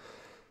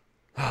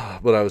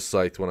 but I was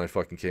psyched when I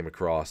fucking came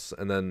across.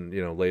 And then,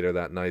 later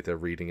that night, they're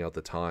reading out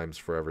the times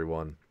for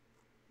everyone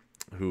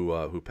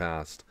who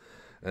passed,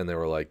 and they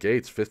were like,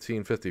 Gates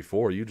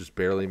 15:54, you just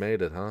barely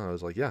made it, huh? I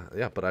was like,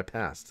 yeah, but I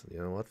passed. You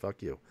know what?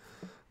 Fuck you.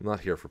 I'm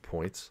not here for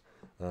points.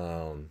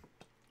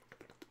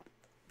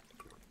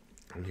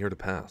 I'm here to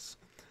pass.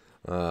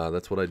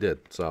 That's what I did.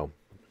 So,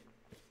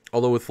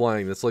 although with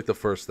flying, that's like the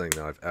first thing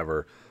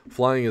that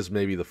flying is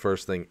maybe the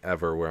first thing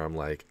ever where I'm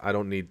like, I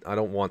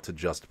don't want to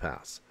just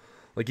pass.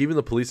 Like, even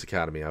the police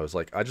academy, I was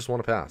like, I just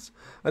want to pass.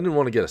 I didn't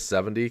want to get a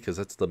 70 because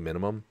that's the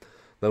minimum.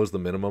 That was the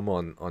minimum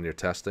on your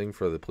testing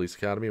for the police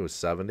academy, was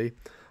 70.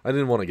 I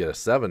didn't want to get a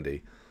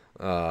 70,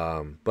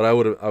 but I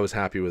was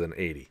happy with an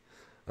 80.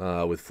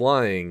 With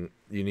flying,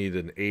 you need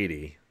an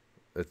 80.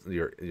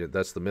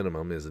 That's the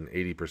minimum, is an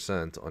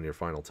 80% on your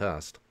final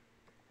test.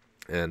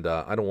 And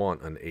I don't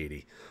want an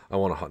 80. I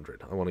want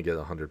 100. I want to get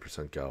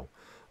 100% go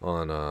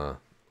on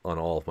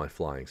all of my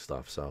flying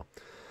stuff. So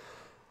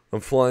I'm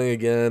flying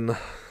again a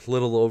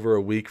little over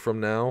a week from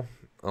now.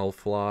 I'll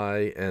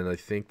fly, and I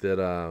think that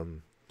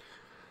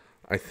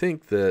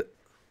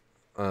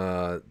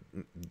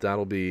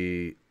that'll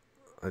be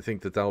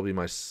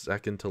my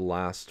second to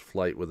last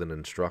flight with an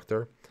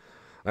instructor.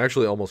 I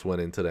actually almost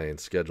went in today and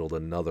scheduled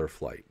another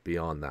flight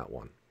beyond that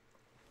one.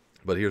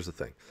 But here's the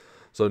thing.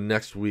 So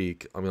next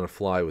week, I'm going to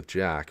fly with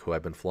Jack, who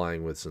I've been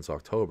flying with since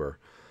October.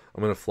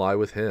 I'm going to fly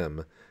with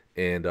him.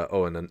 And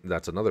and then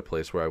that's another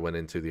place where I went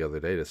into the other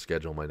day to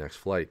schedule my next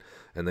flight.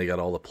 And they got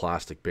all the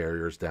plastic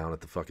barriers down at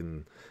the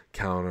fucking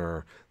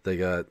counter. They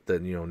got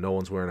that, no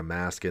one's wearing a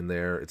mask in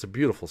there. It's a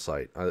beautiful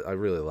sight. I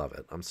really love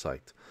it. I'm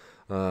psyched.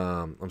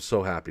 I'm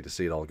so happy to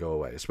see it all go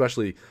away,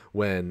 especially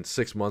when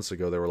 6 months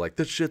ago they were like,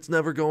 "This shit's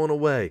never going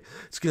away.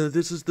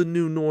 This is the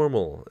new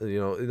normal." You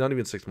know, not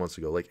even 6 months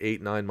ago, like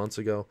 8, 9 months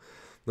ago.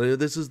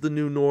 This is the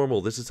new normal.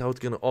 This is how it's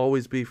gonna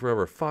always be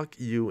forever. Fuck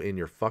you in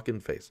your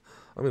fucking face.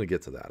 I'm gonna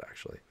get to that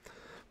actually,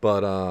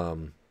 but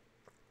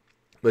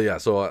yeah.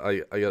 So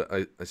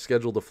I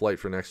scheduled a flight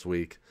for next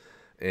week,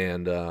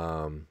 and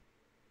the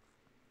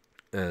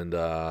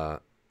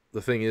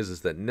thing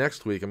is that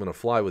next week I'm gonna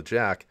fly with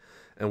Jack,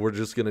 and we're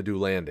just gonna do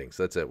landings.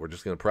 That's it. We're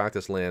just gonna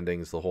practice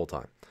landings the whole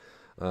time,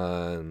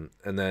 and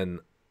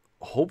then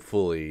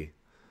hopefully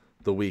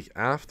the week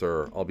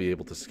after I'll be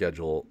able to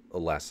schedule a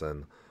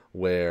lesson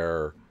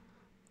where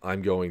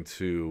I'm going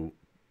to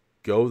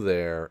go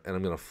there and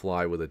I'm going to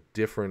fly with a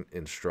different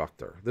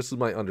instructor. This is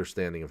my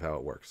understanding of how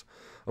it works.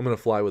 I'm going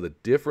to fly with a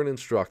different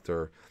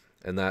instructor,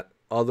 and that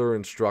other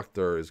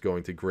instructor is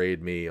going to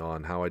grade me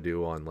on how I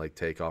do on like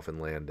takeoff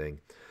and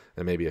landing,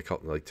 and maybe a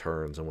couple like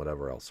turns and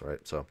whatever else,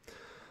 right? So,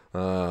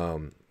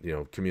 you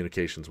know,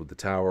 communications with the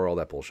tower, all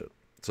that bullshit.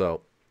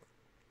 So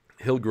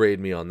he'll grade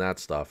me on that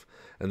stuff,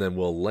 and then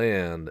we'll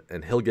land,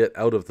 and he'll get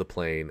out of the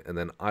plane, and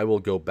then I will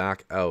go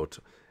back out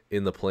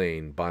in the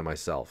plane by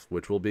myself,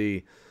 which will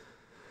be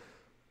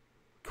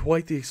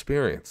quite the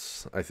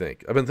experience, I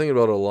think. I've been thinking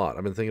about it a lot.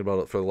 I've been thinking about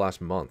it for the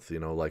last month, you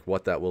know, like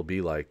what that will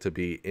be like to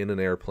be in an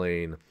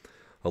airplane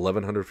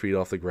 1,100 feet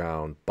off the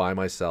ground by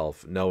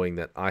myself, knowing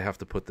that I have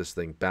to put this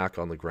thing back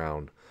on the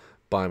ground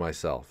by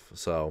myself.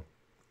 So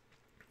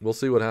we'll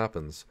see what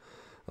happens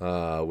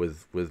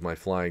with my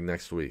flying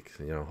next week.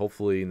 You know,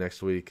 hopefully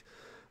next week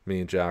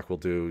me and Jack will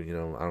do, you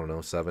know, I don't know,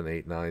 7,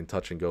 8, 9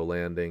 touch and go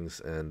landings,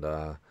 and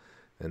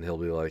he'll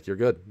be like, "You're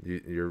good.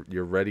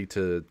 You're ready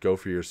to go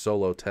for your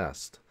solo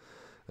test."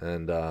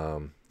 And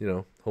you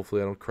know,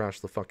 hopefully I don't crash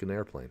the fucking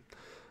airplane.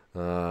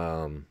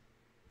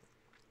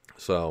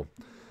 So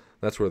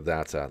that's where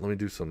that's at. Let me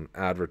do some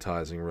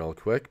advertising real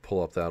quick.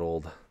 Pull up that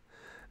old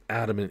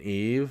Adam and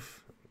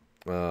Eve.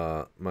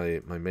 My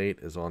mate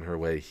is on her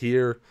way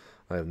here.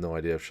 I have no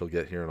idea if she'll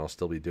get here and I'll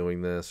still be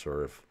doing this,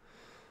 or if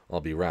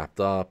I'll be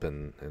wrapped up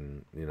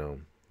and you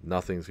know,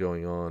 nothing's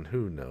going on.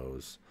 Who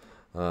knows?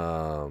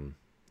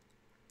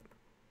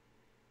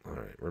 All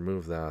right,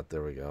 remove that.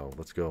 There we go.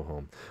 Let's go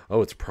home.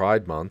 Oh, it's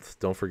Pride Month.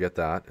 Don't forget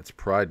that. It's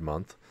Pride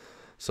Month.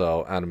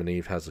 So Adam and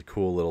Eve has a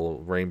cool little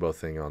rainbow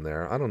thing on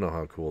there. I don't know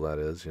how cool that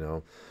is. You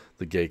know,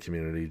 the gay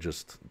community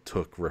just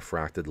took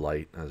refracted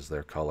light as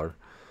their color.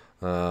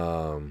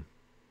 I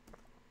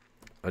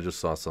just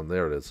saw some.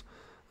 There it is.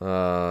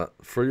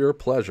 For your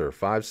pleasure,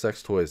 5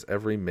 sex toys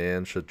every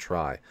man should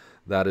try.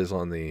 That is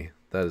on the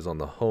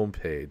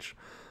homepage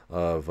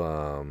of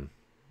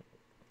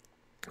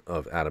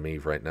Adam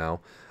Eve right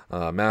now.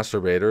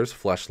 Masturbators,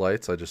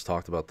 fleshlights, I just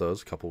talked about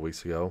those a couple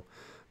weeks ago.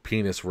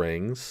 Penis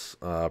rings,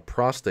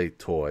 prostate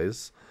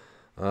toys.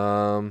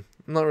 I'm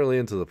not really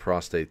into the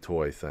prostate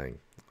toy thing.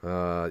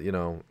 You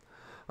know,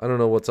 I don't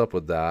know what's up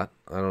with that.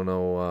 I don't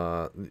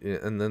know.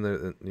 And then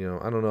there, you know,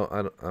 I don't know.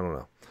 I don't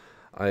know.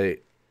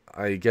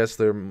 I guess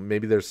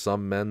there's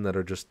some men that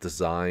are just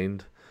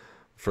designed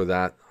for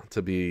that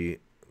to be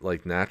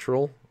like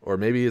natural, or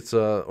maybe it's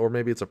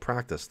a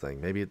practice thing.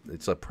 Maybe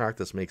it's a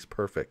practice makes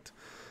perfect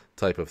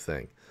type of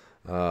thing.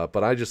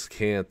 But I just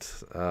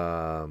can't,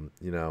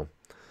 you know,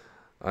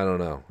 I don't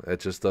know. It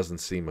just doesn't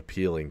seem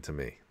appealing to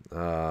me.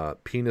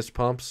 Penis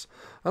pumps.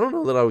 I don't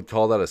know that I would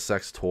call that a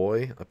sex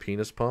toy, a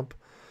penis pump.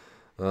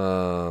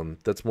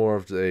 That's more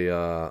of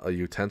a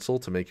utensil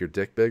to make your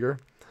dick bigger.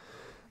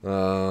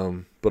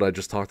 But I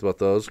just talked about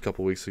those a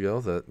couple weeks ago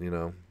that, you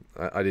know,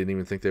 I didn't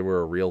even think they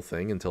were a real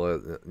thing until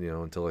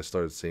I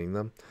started seeing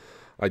them.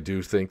 I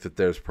do think that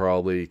there's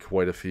probably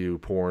quite a few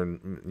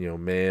porn, you know,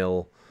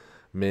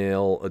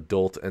 male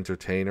adult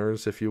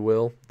entertainers, if you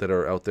will, that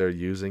are out there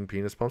using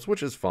penis pumps,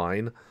 which is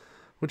fine.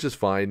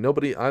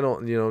 Nobody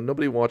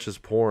watches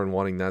porn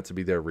wanting that to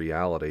be their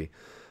reality.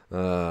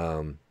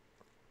 You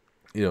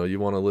know, you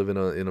want to live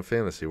in a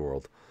fantasy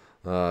world.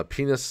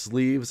 Penis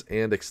sleeves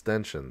and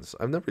extensions.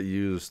 I've never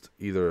used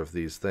either of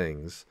these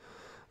things.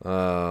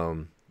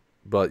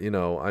 But, you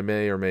know, I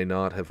may or may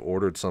not have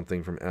ordered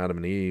something from Adam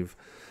and Eve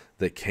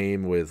that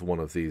came with one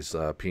of these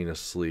penis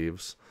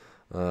sleeves.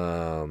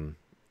 And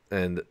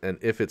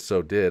if it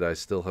so did, I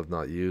still have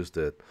not used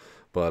it.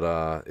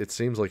 But it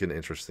seems like an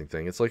interesting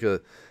thing. It's like a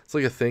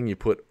thing you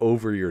put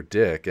over your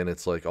dick, and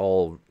it's like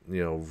all,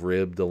 you know,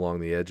 ribbed along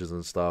the edges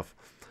and stuff.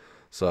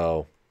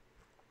 So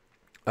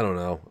I don't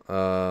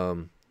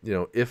know. You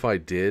know, if I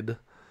did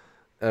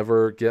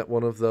ever get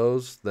one of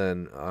those,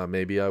 then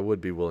maybe I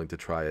would be willing to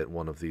try it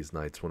one of these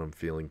nights when I'm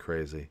feeling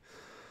crazy.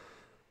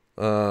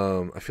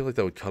 I feel like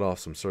that would cut off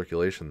some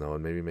circulation though,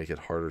 and maybe make it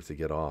harder to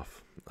get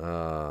off.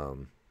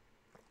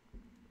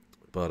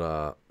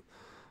 But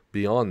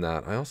beyond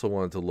that, I also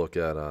wanted to look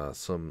at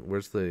some.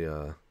 Where's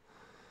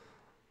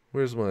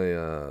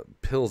my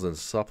pills and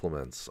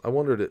supplements? I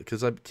wondered it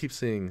because I keep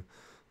seeing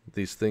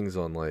these things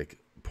on like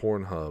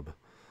Pornhub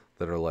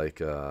that are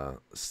like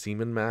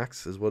Semen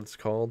Max is what it's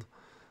called.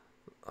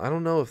 I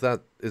don't know if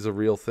that is a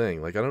real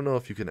thing. Like, I don't know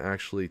if you can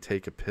actually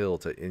take a pill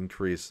to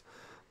increase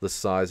the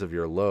size of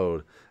your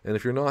load. And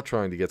if you're not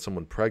trying to get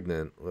someone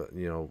pregnant,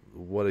 you know,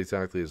 what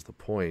exactly is the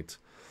point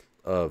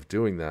of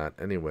doing that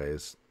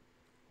anyways?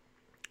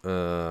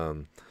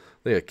 They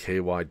got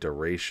KY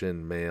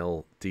Duration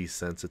Male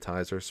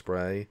Desensitizer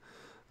Spray,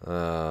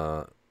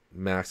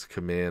 Max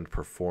Command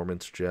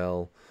Performance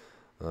Gel,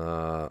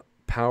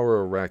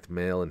 Power Erect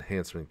Male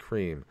Enhancement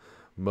Cream,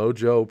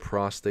 Mojo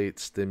Prostate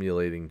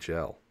Stimulating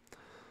Gel,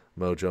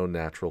 Mojo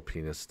Natural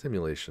Penis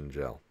Stimulation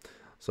Gel.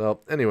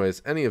 So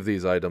anyways, any of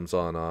these items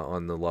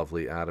on the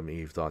lovely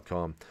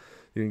AdamEve.com,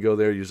 you can go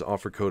there, use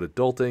offer code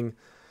ADULTING,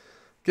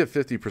 get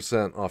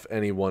 50% off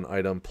any one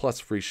item, plus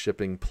free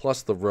shipping,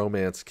 plus the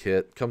romance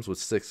kit. Comes with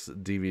 6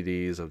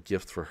 DVDs, a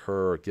gift for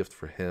her, a gift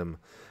for him,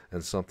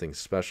 and something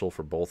special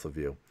for both of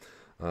you.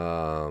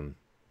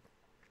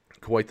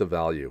 Quite the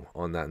value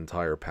on that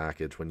entire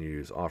package when you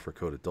use offer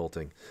code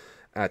ADULTING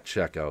at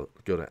checkout.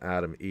 Go to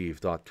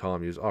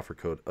AdamEve.com, use offer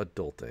code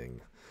ADULTING.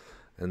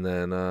 And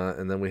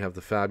then we have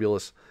the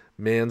fabulous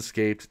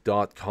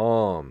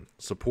Manscaped.com.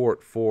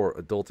 Support for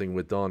Adulting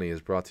with Donnie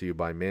is brought to you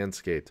by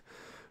Manscaped,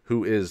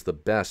 who is the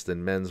best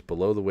in men's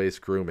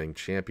below-the-waist grooming,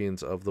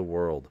 champions of the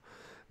world.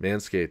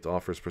 Manscaped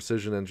offers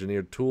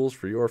precision-engineered tools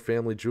for your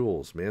family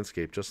jewels.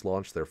 Manscaped just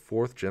launched their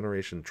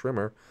 4th-generation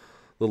trimmer,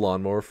 the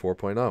Lawnmower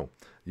 4.0.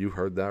 You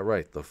heard that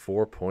right, the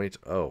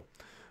 4.0.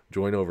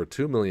 Join over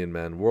 2 million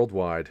men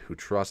worldwide who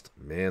trust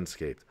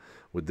Manscaped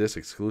with this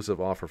exclusive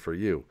offer for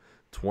you.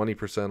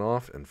 20%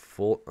 off and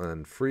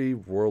free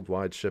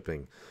worldwide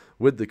shipping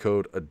with the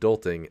code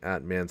ADULTING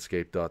at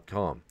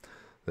manscaped.com.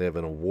 They have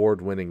an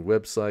award-winning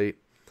website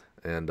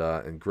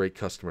and great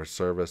customer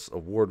service,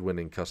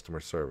 award-winning customer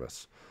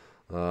service.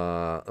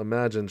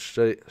 Imagine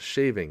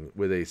shaving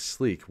with a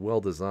sleek,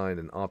 well-designed,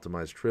 and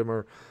optimized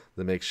trimmer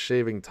that makes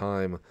shaving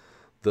time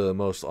the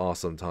most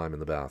awesome time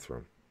in the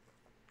bathroom.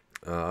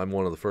 I'm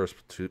one of the first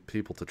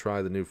people to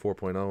try the new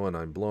 4.0, and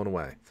I'm blown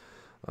away.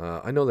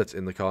 I know that's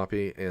in the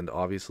copy, and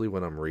obviously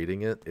when I'm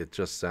reading it, it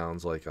just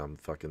sounds like I'm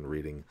fucking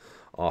reading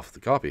off the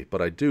copy.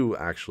 But I do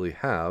actually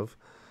have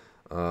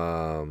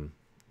the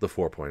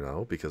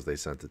 4.0 because they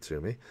sent it to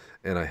me,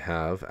 and I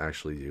have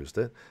actually used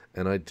it,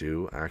 and I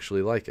do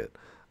actually like it.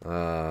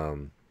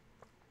 Manscaped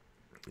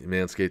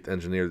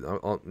engineered,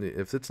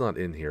 if it's not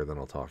in here, then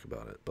I'll talk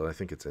about it, but I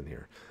think it's in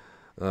here.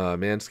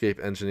 Manscaped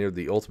engineered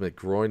the ultimate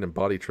groin and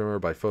body trimmer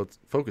by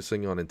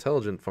focusing on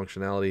intelligent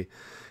functionality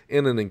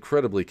and an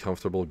incredibly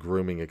comfortable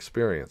grooming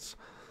experience.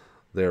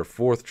 Their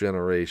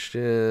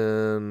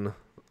 4th-generation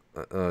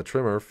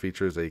trimmer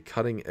features a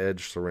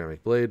cutting-edge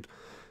ceramic blade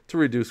to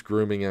reduce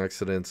grooming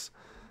accidents.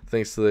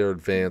 Thanks to their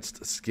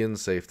advanced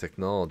skin-safe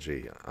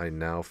technology, I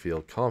now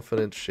feel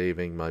confident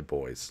shaving my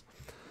boys.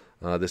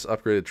 This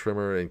upgraded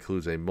trimmer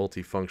includes a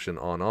multi-function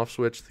on-off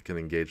switch that can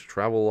engage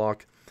travel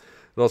lock.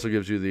 It also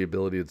gives you the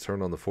ability to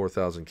turn on the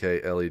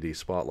 4000K LED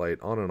spotlight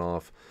on and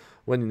off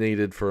when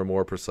needed for a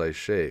more precise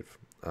shave.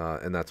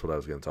 And that's what I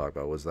was going to talk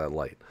about, was that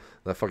light.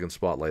 That fucking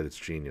spotlight, it's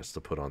genius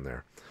to put on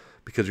there.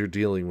 Because you're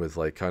dealing with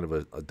like kind of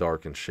a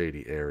dark and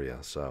shady area.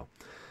 So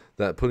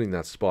that putting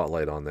that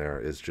spotlight on there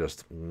is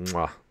just,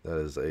 mwah, that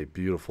is a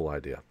beautiful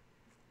idea.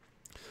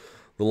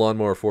 The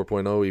Lawnmower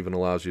 4.0 even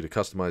allows you to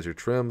customize your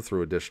trim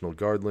through additional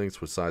guard links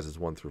with sizes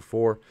 1 through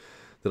 4.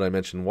 Did I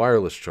mention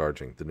wireless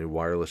charging? The new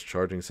wireless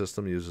charging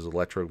system uses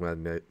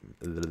electromagnetic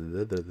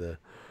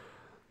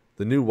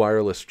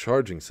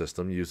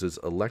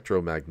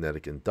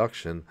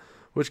induction,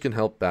 which can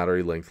help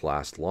battery length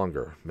last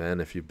longer.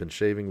 Men, if you've been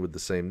shaving with the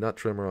same nut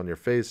trimmer on your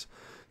face,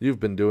 you've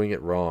been doing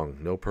it wrong.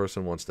 No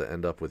person wants to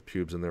end up with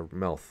pubes in their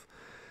mouth.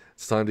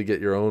 It's time to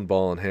get your own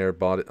ball hair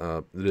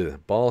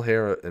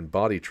and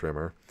body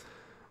trimmer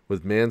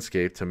with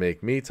Manscaped to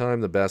make me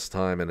time the best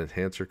time and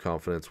enhance your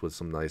confidence with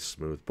some nice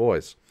smooth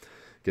boys.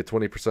 Get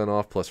 20%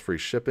 off plus free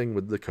shipping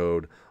with the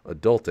code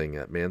ADULTING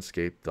at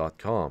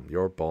manscaped.com.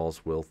 Your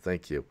balls will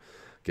thank you.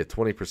 Get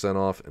 20%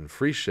 off and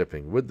free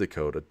shipping with the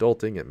code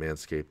ADULTING at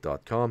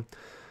manscaped.com.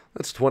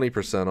 That's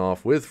 20%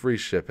 off with free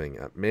shipping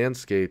at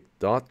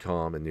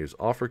manscaped.com and use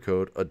offer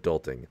code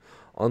ADULTING.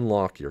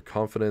 Unlock your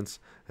confidence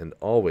and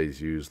always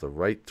use the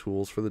right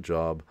tools for the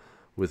job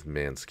with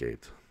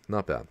Manscaped.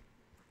 Not bad.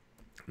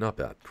 Not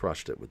bad.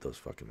 Crushed it with those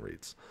fucking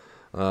reads.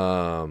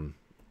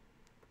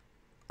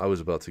 I was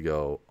about to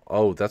go,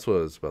 oh, that's what I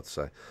was about to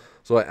say.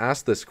 So I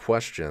asked this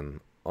question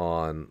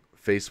on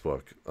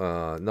Facebook,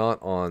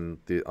 not on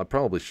the, I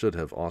probably should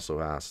have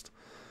also asked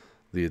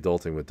the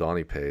Adulting with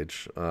Donnie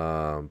page,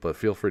 but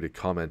feel free to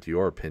comment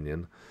your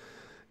opinion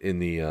in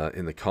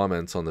the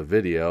comments on the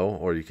video,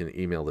 or you can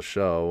email the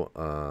show,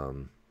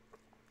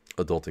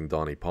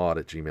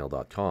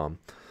 adultingdonniepod@gmail.com.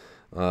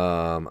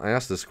 I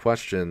asked this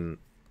question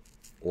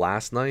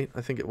last night, I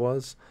think it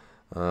was.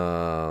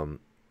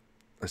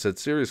 I said,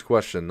 serious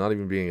question, not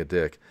even being a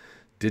dick.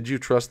 Did you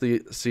trust the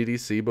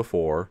CDC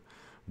before?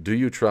 Do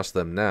you trust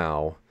them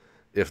now?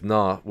 If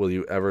not, will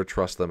you ever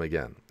trust them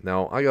again?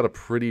 Now, I got a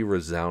pretty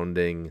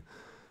resounding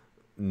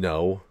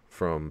no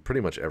from pretty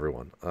much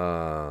everyone.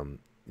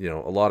 You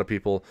know, a lot of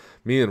people,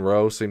 me and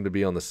Ro seem to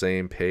be on the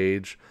same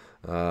page.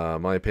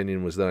 My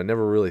opinion was that I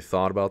never really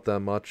thought about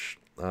them much.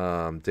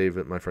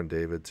 David, my friend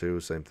David too,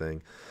 same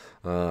thing.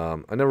 I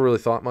never really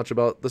thought much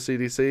about the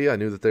CDC. I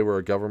knew that they were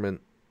a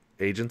government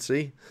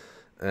agency,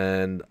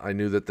 and I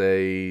knew that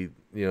they,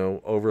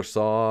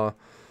 oversaw.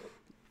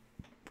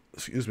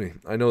 Excuse me.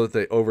 I know that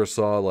they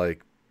oversaw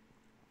like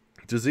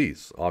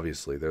disease.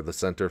 Obviously, they're the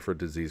Center for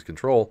Disease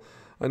Control.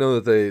 I know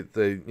that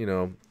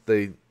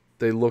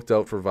they looked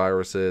out for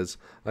viruses.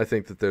 I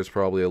think that there's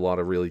probably a lot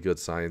of really good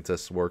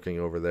scientists working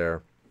over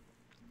there.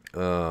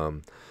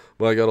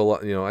 But I got a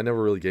lot, I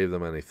never really gave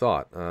them any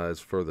thought. As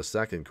for the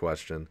second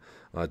question,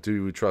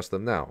 do we trust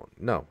them now?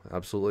 No,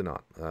 absolutely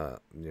not.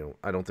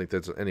 I don't think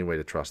there's any way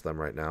to trust them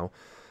right now.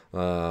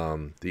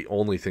 The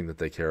only thing that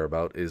they care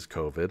about is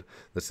COVID.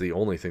 That's the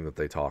only thing that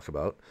they talk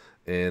about.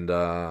 And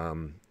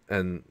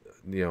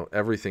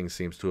everything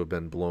seems to have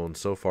been blown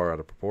so far out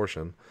of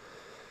proportion.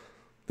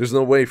 There's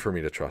no way for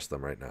me to trust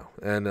them right now.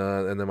 And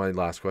then my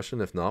last question,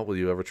 if not, will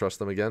you ever trust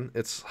them again?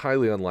 It's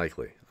highly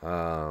unlikely.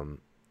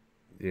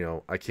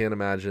 I can't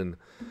imagine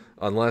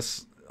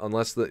unless and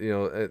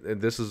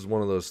this is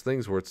one of those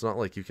things where it's not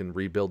like you can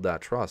rebuild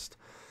that trust,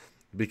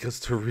 because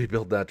to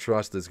rebuild that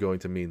trust is going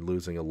to mean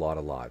losing a lot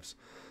of lives.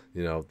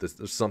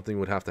 Something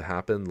would have to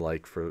happen,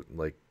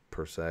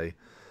 per se,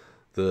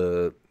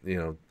 a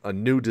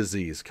new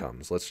disease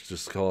comes. Let's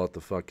just call it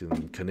the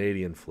fucking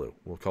Canadian flu.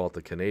 We'll call it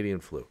the Canadian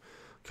flu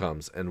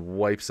comes and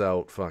wipes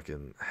out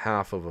fucking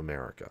half of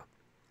America.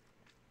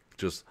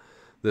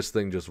 This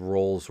thing just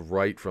rolls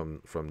right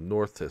from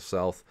north to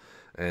south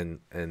and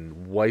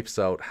wipes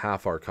out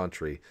half our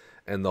country.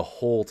 And the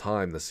whole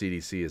time the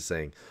CDC is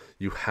saying,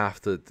 you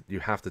have to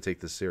take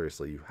this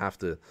seriously. You have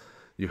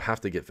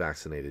to get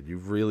vaccinated. You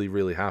really,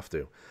 really have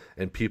to.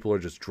 And people are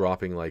just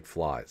dropping like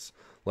flies,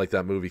 like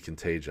that movie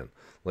Contagion.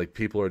 Like,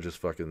 people are just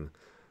fucking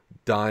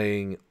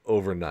dying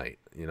overnight.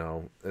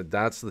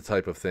 That's the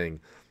type of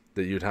thing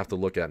that you'd have to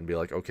look at and be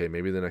like, okay,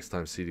 maybe the next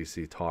time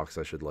CDC talks,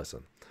 I should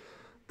listen.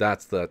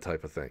 That's that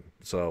type of thing.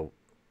 So,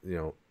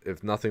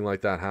 if nothing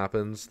like that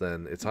happens,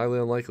 then it's highly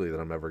unlikely that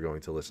I'm ever going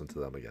to listen to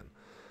them again.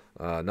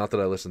 Not that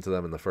I listened to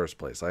them in the first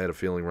place. I had a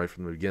feeling right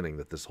from the beginning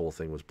that this whole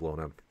thing was blown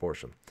out of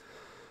proportion.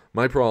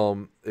 My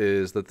problem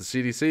is that the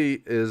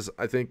CDC is,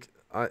 I think,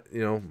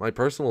 my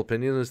personal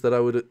opinion is that I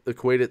would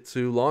equate it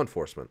to law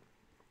enforcement.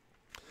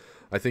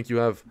 I think you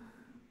have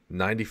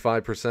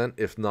 95%,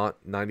 if not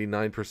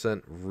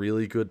 99%,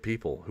 really good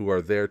people who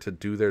are there to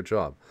do their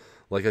job.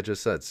 Like I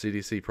just said,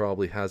 CDC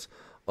probably has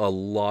a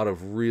lot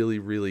of really,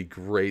 really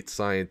great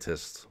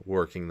scientists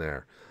working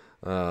there,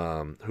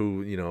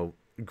 who,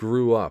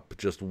 grew up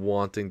just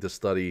wanting to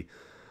study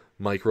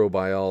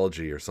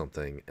microbiology or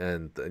something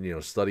and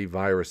study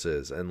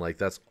viruses. And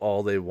that's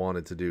all they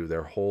wanted to do.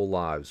 Their whole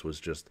lives was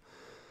just,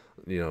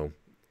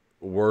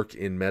 work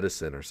in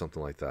medicine or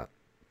something like that.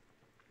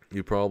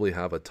 You probably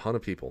have a ton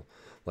of people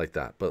like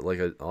that. But like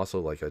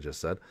I just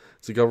said,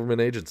 it's a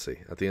government agency.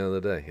 At the end of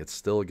the day, it's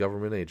still a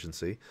government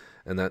agency,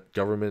 and that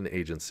government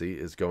agency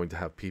is going to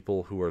have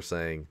people who are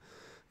saying,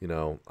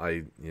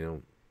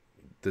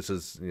 this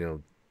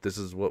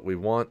is what we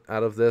want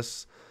out of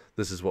this.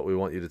 This is what we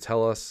want you to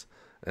tell us.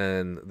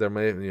 And there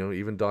may,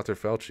 even Dr.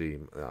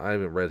 Fauci, I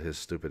haven't read his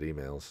stupid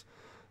emails.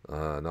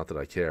 Not that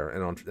I care.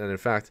 And in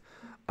fact,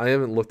 I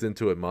haven't looked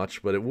into it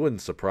much, but it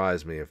wouldn't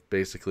surprise me if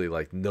basically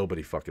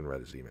nobody fucking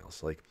read his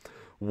emails.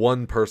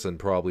 One person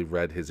probably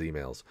read his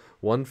emails.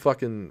 One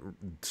fucking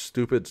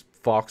stupid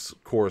Fox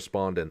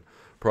correspondent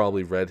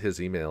probably read his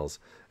emails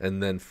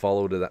and then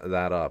followed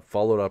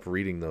up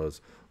reading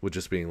those with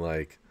just being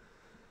like,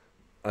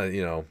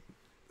 I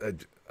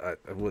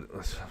would,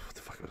 what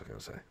the fuck was I gonna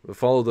say?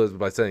 Follow those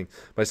by saying,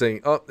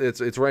 oh,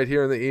 it's right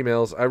here in the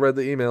emails. I read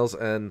the emails,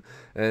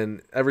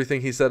 and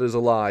everything he said is a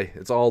lie.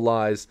 It's all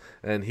lies,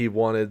 and he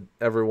wanted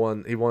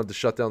to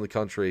shut down the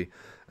country,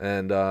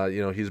 and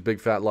he's a big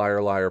fat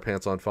liar,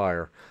 pants on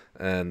fire,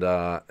 and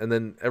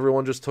then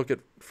everyone just took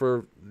it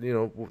for,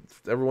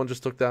 everyone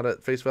just took that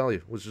at face value.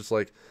 It was just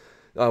like,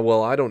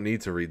 well, I don't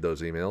need to read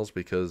those emails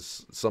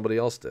because somebody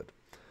else did.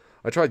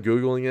 I tried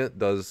Googling it.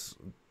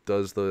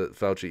 Does the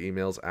Fauci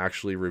emails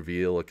actually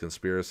reveal a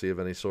conspiracy of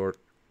any sort?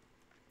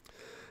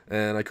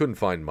 And I couldn't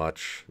find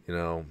much,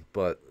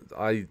 but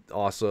I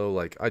also,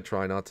 I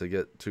try not to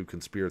get too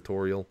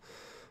conspiratorial,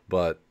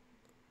 but,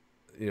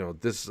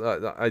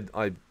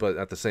 but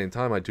at the same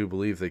time, I do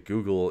believe that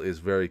Google is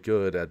very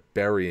good at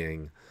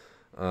burying,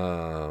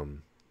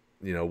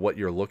 what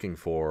you're looking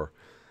for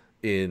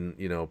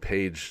in,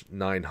 page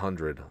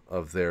 900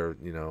 of their,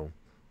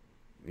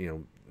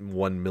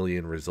 1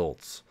 million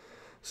results.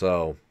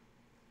 So,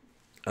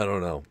 I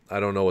don't know. I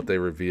don't know what they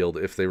revealed,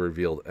 if they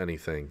revealed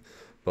anything.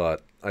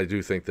 But I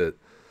do think that,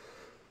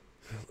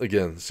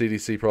 again,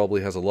 CDC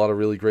probably has a lot of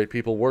really great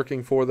people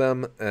working for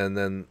them. And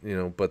then,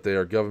 but they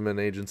are a government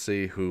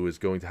agency who is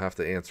going to have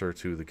to answer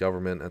to the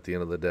government at the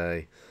end of the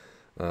day.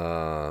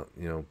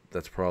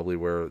 That's probably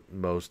where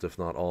most, if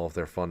not all, of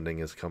their funding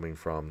is coming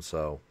from.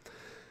 So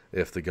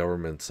if the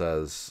government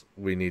says,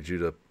 we need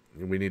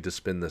to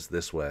spin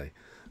this way,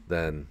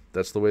 then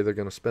that's the way they're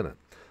going to spin it.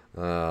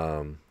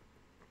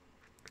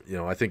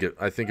 I think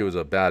it was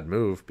a bad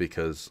move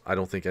because I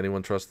don't think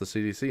anyone trusts the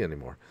CDC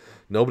anymore.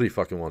 Nobody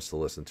fucking wants to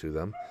listen to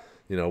them.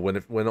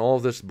 When all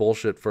of this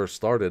bullshit first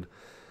started,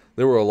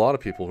 there were a lot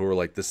of people who were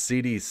like, the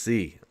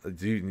CDC.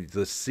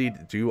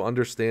 Do you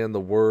understand the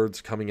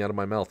words coming out of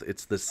my mouth?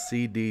 It's the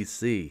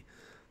CDC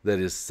that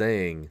is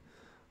saying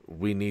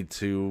we need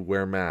to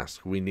wear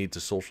masks. We need to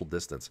social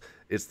distance.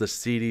 It's the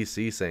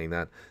CDC saying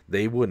that.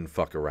 They wouldn't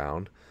fuck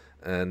around.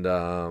 And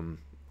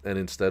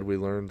instead we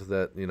learned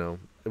that,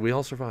 we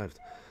all survived.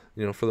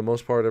 For the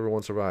most part,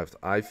 everyone survived.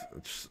 I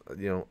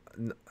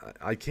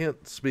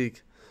can't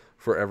speak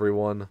for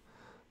everyone,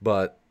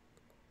 but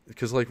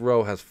because like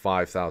Ro has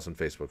 5,000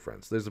 Facebook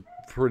friends, there's a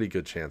pretty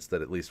good chance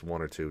that at least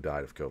one or two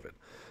died of COVID.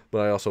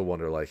 But I also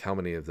wonder like how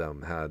many of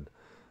them had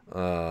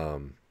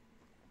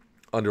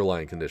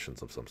underlying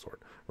conditions of some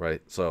sort,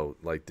 right? So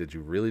like, did you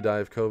really die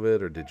of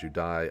COVID or did you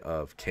die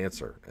of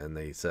cancer? And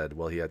they said,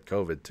 well, he had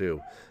COVID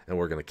too, and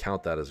we're going to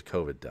count that as a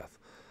COVID death.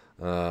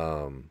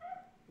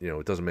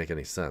 It doesn't make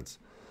any sense.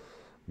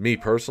 Me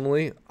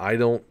personally, I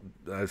don't,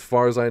 as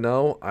far as I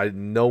know,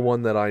 no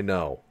one that I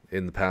know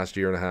in the past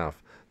year and a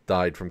half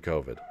died from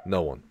COVID.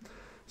 No one.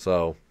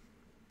 So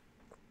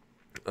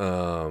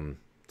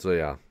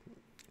yeah,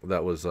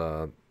 that was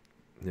my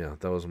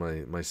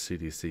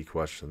CDC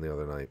question the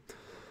other night.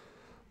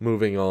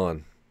 Moving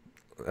on,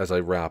 as I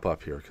wrap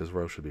up here, because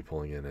Ro should be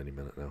pulling in any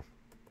minute now.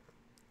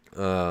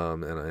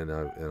 And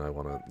I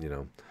want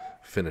to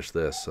finish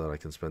this so that I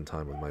can spend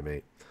time with my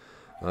mate.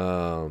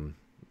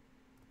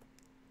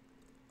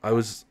 I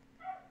was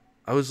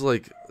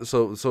like,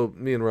 so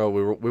me and Ro,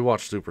 we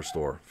watched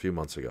Superstore a few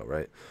months ago,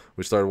 right?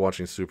 We started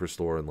watching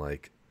Superstore in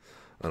like,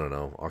 I don't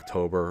know,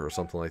 October or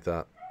something like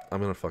that.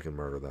 I'm gonna fucking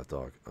murder that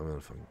dog. I'm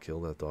gonna fucking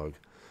kill that dog.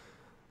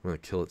 I'm gonna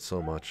kill it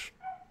so much.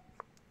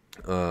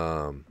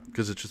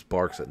 Because it just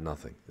barks at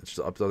nothing. It's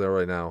just up there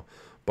right now,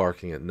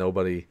 barking at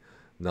nobody,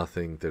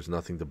 nothing. There's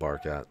nothing to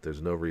bark at.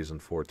 There's no reason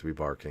for it to be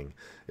barking.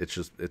 It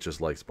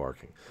just likes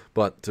barking.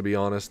 But to be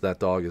honest, that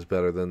dog is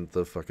better than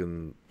the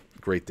fucking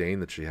Great Dane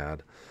that she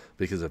had.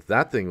 Because if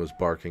that thing was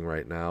barking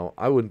right now,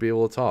 I wouldn't be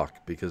able to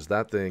talk. Because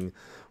that thing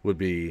would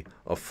be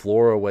a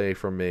floor away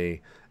from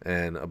me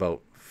and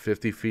about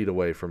 50 feet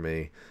away from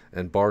me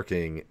and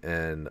barking,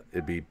 and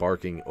it'd be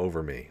barking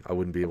over me. I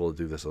wouldn't be able to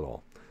do this at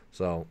all.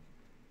 So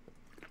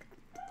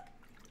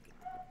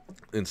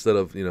instead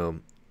of,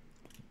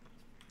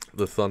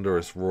 the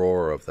thunderous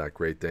roar of that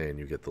Great Dane,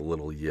 you get the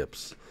little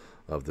yips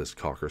of this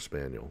Cocker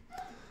Spaniel.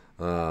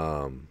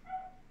 So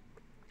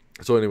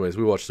anyways,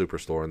 we watched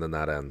Superstore, and then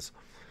that ends.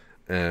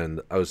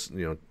 And I was,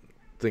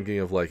 thinking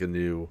of like a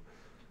new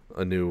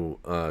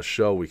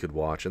show we could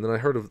watch. And then I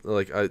heard of,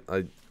 like,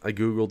 I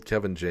Googled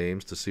Kevin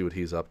James to see what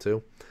he's up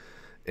to.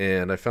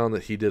 And I found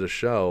that he did a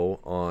show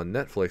on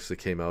Netflix that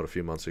came out a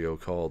few months ago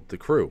called The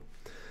Crew.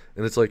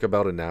 And it's like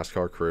about a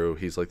NASCAR crew.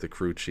 He's like the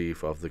crew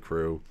chief of the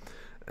crew.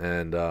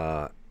 And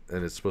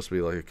it's supposed to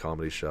be like a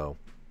comedy show.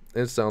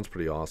 And it sounds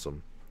pretty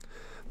awesome.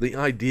 The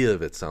idea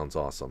of it sounds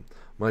awesome.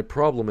 My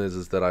problem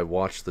is that I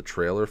watched the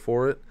trailer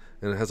for it,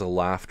 and it has a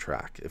laugh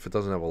track. If it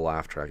doesn't have a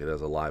laugh track, it has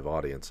a live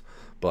audience.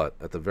 But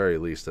at the very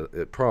least,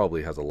 it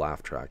probably has a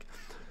laugh track.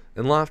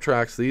 And laugh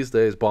tracks these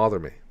days bother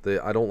me.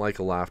 I don't like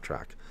a laugh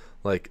track.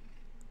 Like,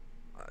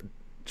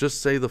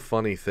 just say the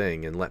funny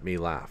thing and let me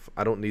laugh.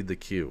 I don't need the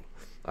cue.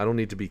 I don't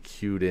need to be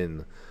cued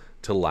in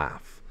to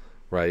laugh,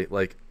 right?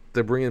 Like,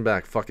 they're bringing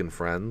back fucking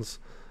Friends.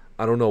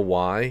 I don't know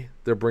why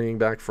they're bringing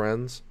back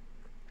Friends.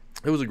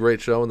 It was a great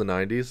show in the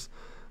 90s.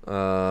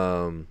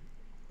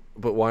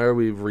 But why are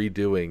we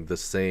redoing the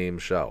same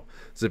show?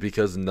 Is it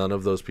because none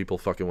of those people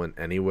fucking went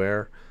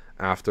anywhere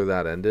after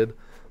that ended?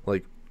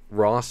 Like,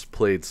 Ross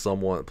played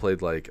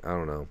like, I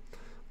don't know,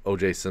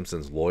 O.J.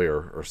 Simpson's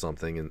lawyer or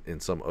something in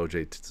some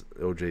O.J.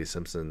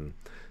 Simpson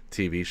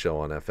TV show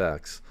on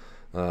FX.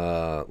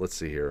 Let's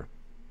see here.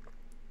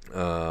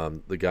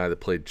 The guy that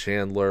played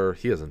Chandler,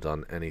 he hasn't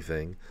done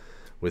anything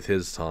with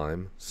his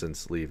time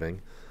since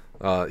leaving.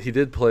 He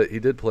did play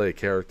a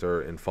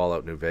character in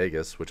Fallout New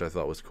Vegas, which I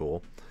thought was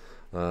cool.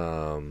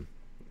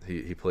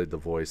 He played the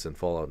voice in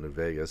Fallout New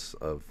Vegas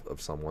of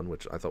someone,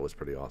 which I thought was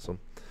pretty awesome.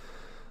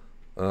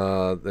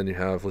 Then you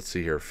have, let's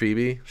see here,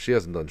 Phoebe. She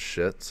hasn't done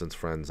shit since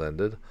Friends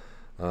ended.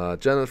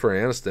 Jennifer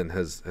Aniston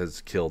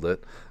has killed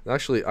it.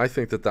 Actually, I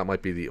think that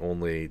might be the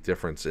only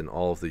difference in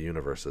all of the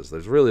universes.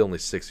 There's really only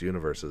 6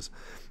 universes,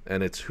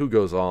 and it's who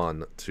goes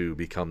on to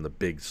become the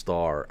big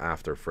star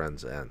after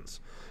Friends ends,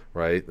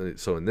 right?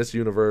 So in this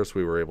universe,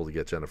 we were able to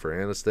get Jennifer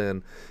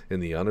Aniston. In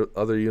the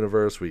other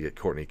universe, we get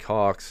Courtney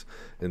Cox.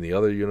 In the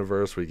other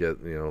universe, we get,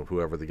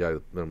 whoever the guy,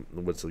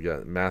 what's the guy,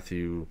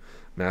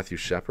 Matthew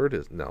Shepard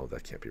is? No,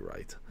 that can't be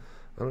right.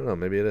 I don't know,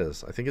 maybe it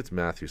is. I think it's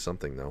Matthew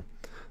something though.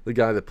 The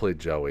guy that played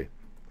Joey.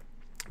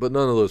 But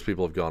none of those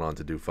people have gone on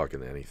to do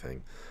fucking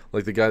anything.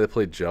 Like the guy that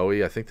played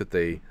Joey, I think that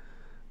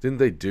didn't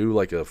they do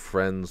like a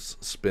Friends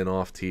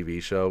spin-off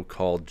TV show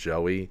called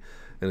Joey,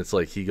 and it's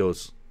like he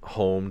goes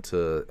home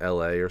to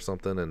LA or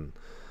something and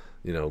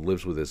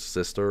lives with his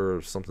sister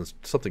or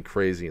something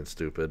crazy and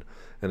stupid,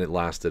 and it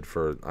lasted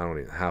for, I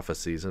don't know, half a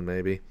season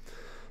maybe.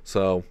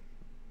 So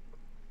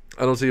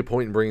I don't see a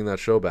point in bringing that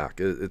show back.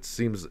 It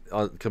seems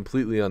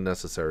completely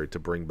unnecessary to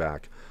bring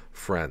back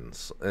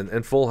Friends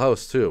and Full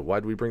House too. Why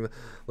do we bring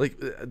I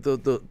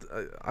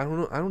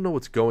don't know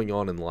what's going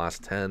on in the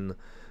last 10,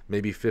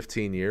 maybe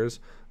 15 years,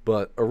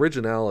 but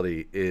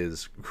originality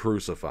is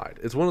crucified.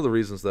 It's one of the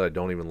reasons that I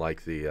don't even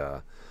like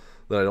that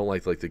I don't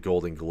like the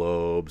Golden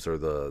Globes or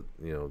the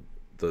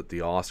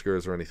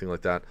Oscars or anything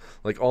like that.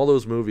 Like all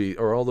those movie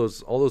or all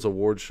those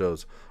award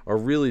shows are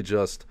really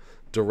just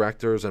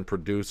directors and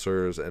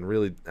producers and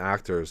really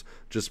actors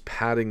just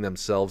patting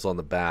themselves on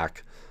the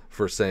back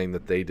for saying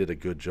that they did a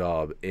good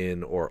job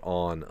in or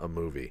on a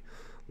movie.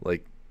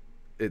 Like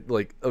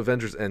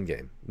Avengers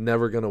Endgame,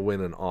 never gonna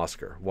win an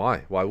Oscar.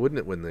 Why wouldn't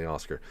it win the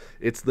Oscar?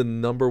 It's the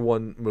number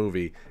one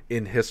movie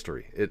in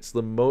history. It's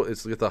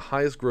the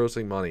highest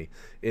grossing money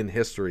in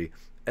history.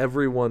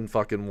 Everyone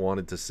fucking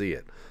wanted to see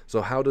it.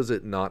 So how does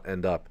it not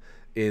end up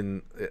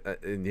in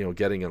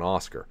getting an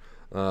Oscar?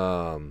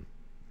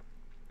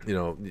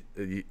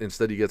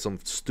 Instead you get some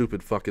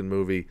stupid fucking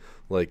movie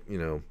like,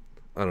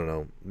 I don't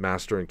know,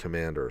 Master and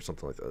Commander or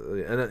something like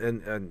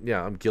that. And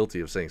yeah, I'm guilty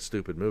of saying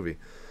stupid movie.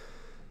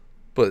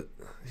 But,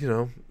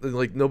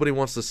 like nobody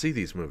wants to see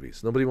these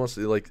movies. Nobody wants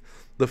to, like,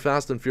 the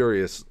Fast and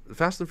Furious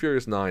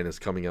 9 is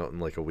coming out in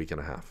like a week and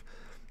a half.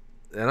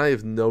 And I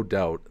have no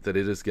doubt that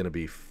it is going to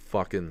be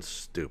fucking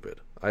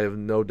stupid. I have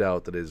no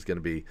doubt that it is going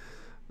to be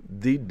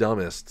the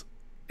dumbest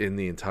in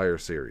the entire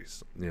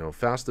series.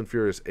 Fast and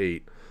Furious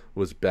 8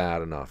 was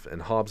bad enough,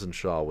 and Hobbs and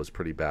Shaw was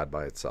pretty bad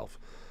by itself.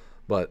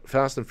 But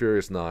Fast and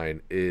Furious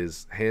 9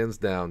 is hands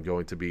down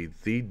going to be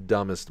the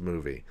dumbest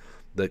movie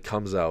that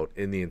comes out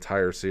in the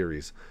entire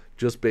series,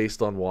 just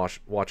based on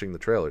watching the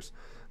trailers.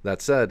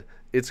 That said,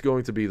 it's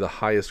going to be the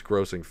highest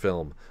grossing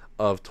film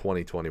of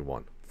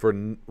 2021.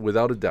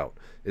 Without a doubt.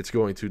 It's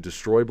going to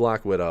destroy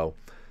Black Widow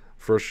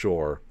for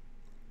sure.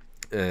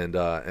 And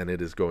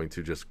it is going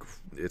to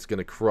it's going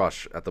to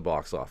crush at the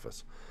box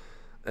office.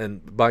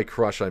 And by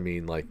crush, I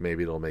mean like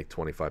maybe it'll make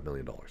 $25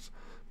 million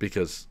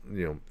because,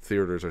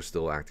 theaters are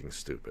still acting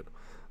stupid.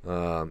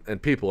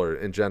 And people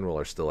in general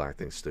are still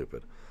acting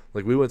stupid.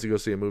 Like we went to go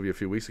see a movie a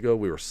few weeks ago.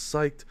 We were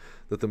psyched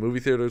that the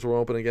movie theaters were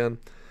open again.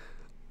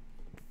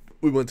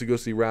 We went to go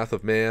see Wrath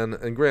of Man,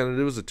 and granted,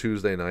 it was a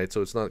Tuesday night,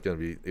 so it's not going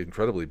to be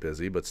incredibly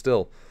busy, but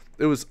still,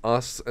 it was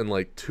us and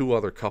like two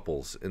other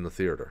couples in the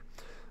theater.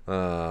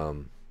 But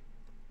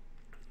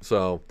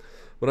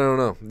I don't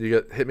know. You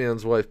get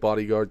Hitman's Wife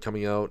Bodyguard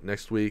coming out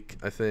next week,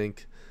 I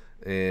think,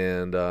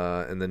 and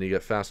then you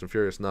get Fast and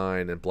Furious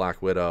 9 and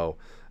Black Widow,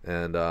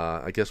 and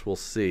I guess we'll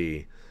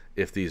see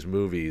if these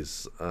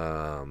movies,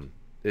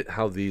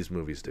 how these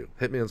movies do.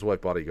 Hitman's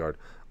Wife Bodyguard,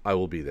 I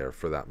will be there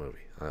for that movie.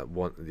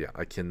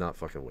 I cannot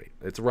fucking wait.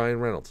 It's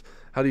Ryan Reynolds.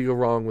 How do you go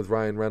wrong with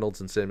Ryan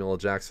Reynolds and Samuel L.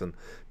 Jackson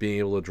being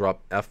able to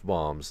drop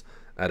F-bombs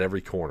at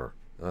every corner?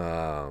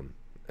 And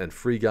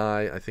Free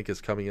Guy, I think,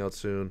 is coming out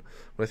soon,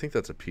 but I think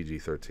that's a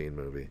PG-13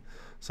 movie.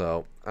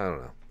 So I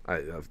don't know. I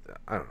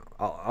don't know.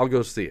 I'll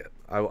go see it.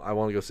 I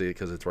want to go see it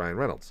because it's Ryan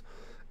Reynolds,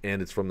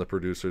 and it's from the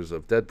producers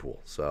of Deadpool.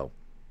 So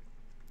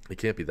it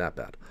can't be that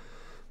bad.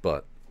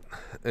 But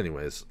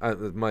anyways,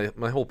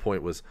 my whole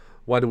point was,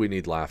 why do we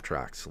need laugh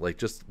tracks? Like,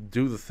 just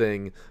do the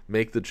thing,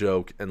 make the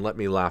joke, and let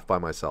me laugh by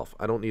myself.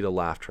 I don't need a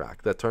laugh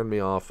track. That turned me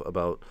off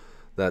about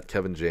that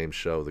Kevin James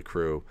show, The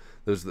Crew.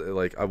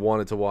 I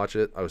wanted to watch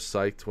it. I was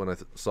psyched when I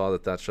saw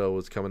that show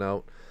was coming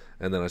out,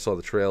 and then I saw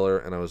the trailer,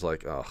 and I was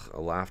like, ugh,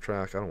 a laugh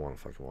track? I don't want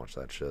to fucking watch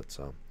that shit.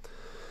 So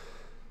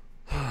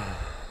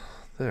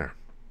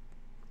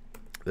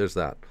there's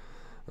that.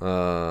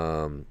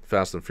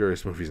 Fast and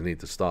Furious movies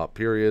need to stop,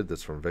 period.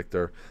 That's from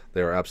Victor.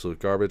 They are absolute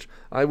garbage.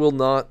 I will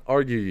not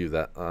argue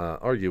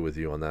with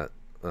you on that,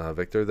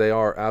 Victor. They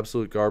are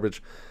absolute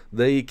garbage.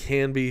 They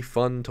can be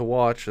fun to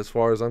watch as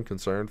far as I'm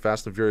concerned.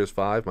 Fast and Furious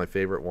 5, my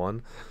favorite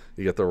one.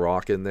 You get The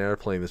Rock in there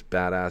playing this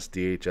badass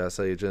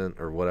DHS agent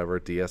or whatever,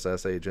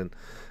 DSS agent,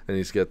 and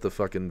he's got the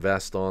fucking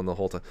vest on the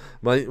whole time.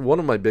 One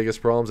of my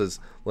biggest problems is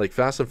like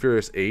Fast and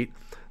Furious 8,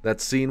 that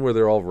scene where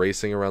they're all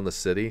racing around the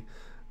city.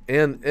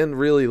 And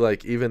really,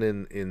 like, even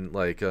in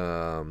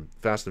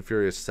Fast and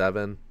Furious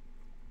 7,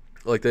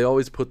 like, they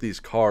always put these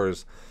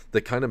cars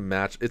that kind of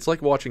match. It's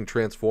like watching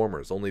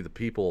Transformers, only the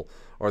people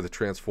are the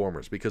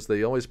Transformers, because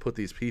they always put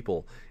these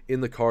people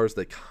in the cars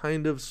that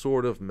kind of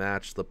sort of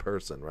match the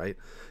person, right?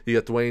 You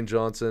got Dwayne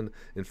Johnson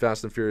in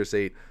Fast and Furious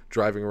 8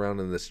 driving around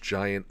in this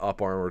giant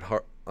up-armored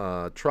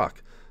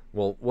truck.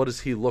 Well, what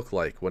does he look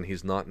like when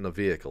he's not in a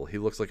vehicle? He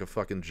looks like a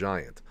fucking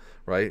giant,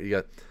 right? You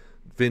got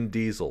Vin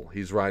Diesel.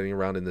 He's riding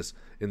around in this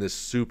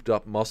souped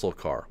up muscle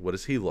car. What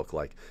does he look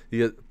like?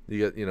 You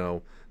get that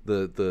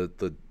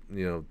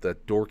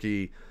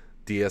dorky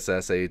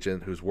DSS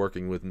agent who's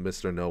working with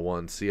Mr. No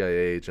One, CIA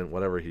agent,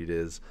 whatever he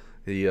is.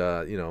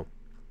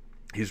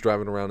 He's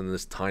driving around in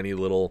this tiny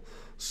little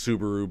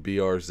Subaru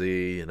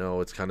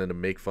BRZ. It's kind of to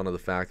make fun of the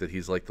fact that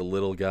he's like the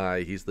little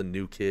guy. He's the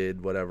new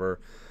kid, whatever.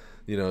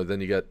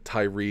 Then you got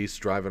Tyrese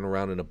driving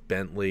around in a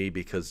Bentley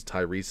because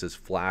Tyrese is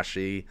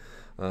flashy.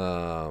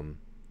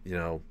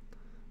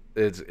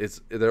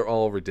 they're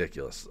all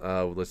ridiculous.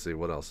 Let's see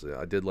what else.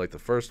 I did like the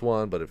first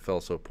one, but it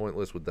felt so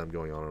pointless with them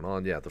going on and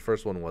on. Yeah, the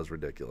first one was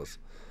ridiculous.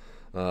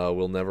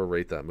 We'll never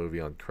rate that movie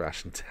on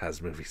Crash and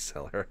Taz Movie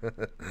Seller.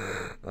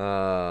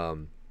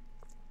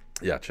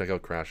 Yeah, check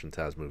out Crash and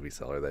Taz Movie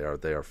Seller.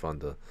 They are fun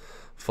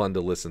to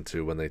listen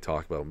to when they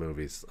talk about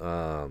movies.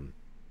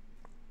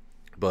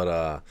 But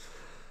I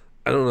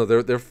don't know.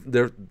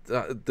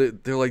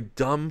 They're like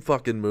dumb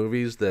fucking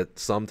movies that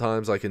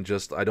sometimes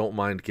I don't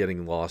mind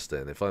getting lost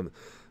in. If I'm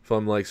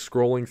like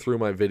scrolling through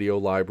my video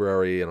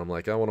library and I'm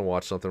like, I want to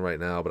watch something right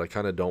now, but I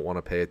kind of don't want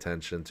to pay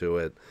attention to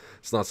it.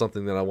 It's not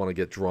something that I want to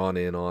get drawn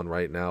in on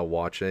right now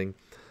watching.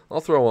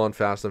 I'll throw on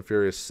Fast and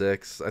Furious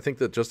 6. I think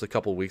that just a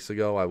couple weeks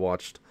ago I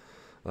watched.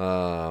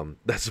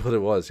 That's what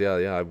it was. Yeah.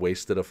 I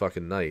wasted a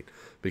fucking night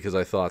because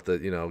I thought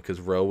that, because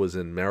Roe was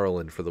in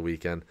Maryland for the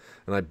weekend,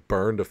 and I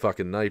burned a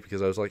fucking night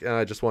because I was like,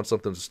 I just want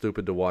something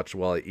stupid to watch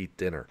while I eat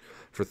dinner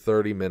for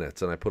 30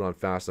 minutes. And I put on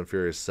Fast and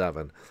Furious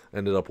 7,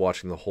 ended up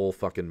watching the whole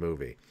fucking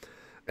movie.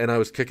 And I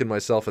was kicking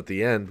myself at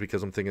the end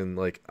because I'm thinking,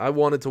 like, I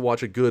wanted to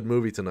watch a good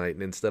movie tonight,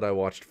 and instead I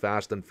watched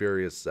Fast and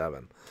Furious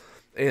 7.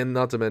 And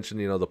not to mention,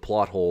 the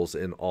plot holes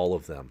in all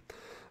of them.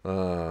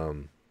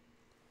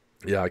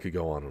 Yeah, I could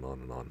go on and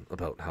on and on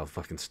about how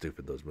fucking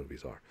stupid those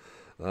movies are.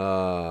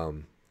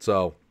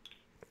 So,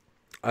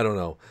 I don't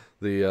know.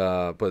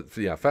 But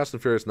yeah, Fast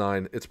and Furious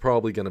 9, it's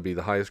probably going to be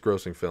the highest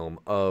grossing film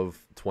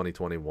of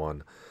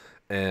 2021.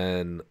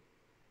 And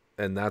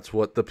that's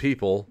what the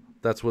people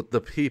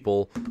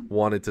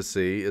wanted to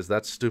see, is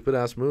that stupid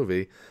ass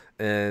movie.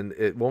 And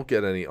it won't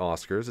get any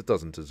Oscars. It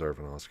doesn't deserve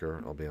an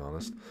Oscar, I'll be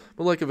honest.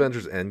 But like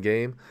Avengers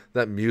Endgame,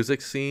 that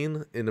music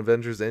scene in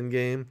Avengers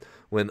Endgame,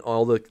 when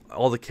all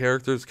the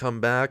characters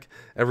come back,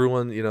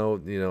 everyone,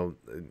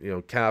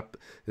 Cap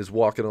is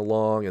walking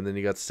along, and then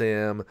you got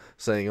Sam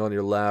saying on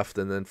your left,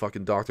 and then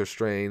fucking Doctor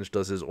Strange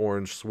does his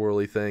orange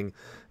swirly thing,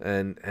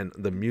 and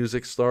the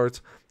music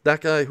starts.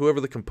 That guy,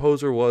 whoever the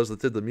composer was that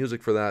did the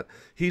music for that,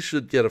 he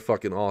should get a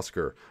fucking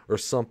Oscar or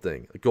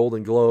something. A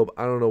Golden Globe.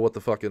 I don't know what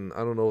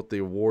the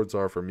awards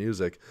are for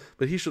music,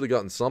 but he should have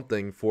gotten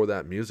something for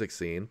that music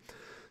scene.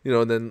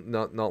 And then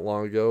not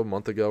long ago, a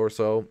month ago or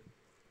so,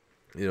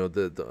 who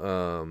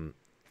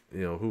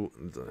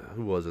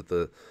was it?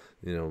 The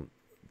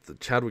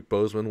Chadwick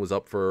Boseman was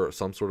up for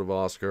some sort of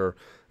Oscar,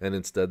 and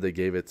instead they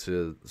gave it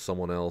to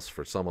someone else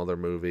for some other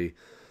movie.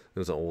 It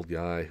was an old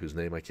guy whose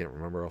name I can't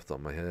remember off the top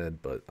of my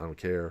head, but I don't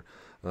care.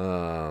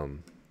 But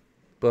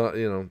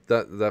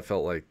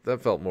that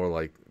felt more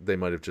like they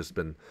might have just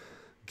been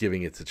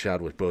giving it to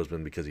Chadwick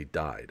Boseman because he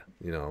died.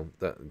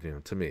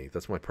 To me,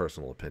 that's my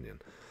personal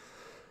opinion.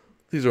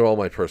 These are all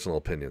my personal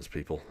opinions,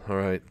 people. All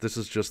right, this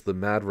is just the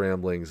mad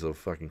ramblings of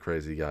fucking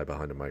crazy guy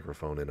behind a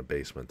microphone in a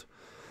basement,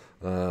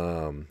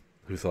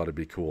 who thought it'd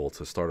be cool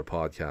to start a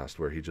podcast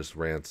where he just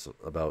rants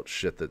about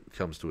shit that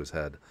comes to his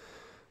head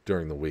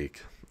during the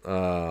week.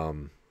 All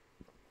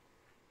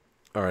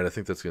right, I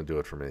think that's gonna do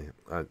it for me.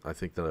 I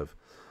think that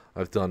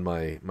I've done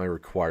my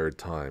required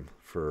time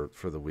for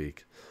the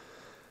week,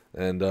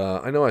 and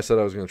I know I said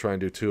I was gonna try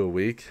and do 2 a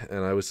week,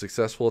 and I was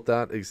successful at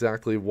that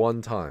exactly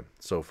 1 time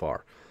so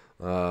far.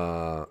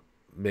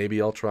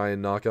 Maybe I'll try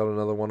and knock out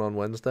another one on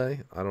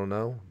Wednesday. I don't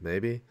know.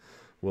 Maybe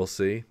we'll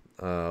see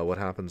what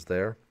happens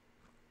there.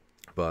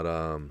 But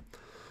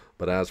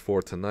as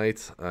for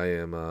tonight,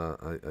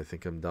 I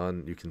think I'm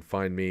done. You can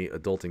find me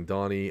Adulting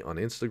Donnie on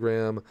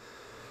Instagram,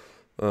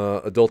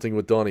 Adulting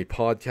with Donnie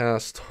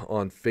podcast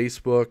on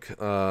Facebook.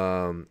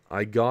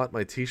 I got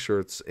my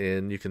t-shirts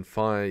in. You can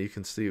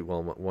see,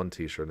 well, 1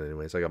 t-shirt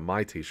anyways. I got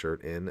my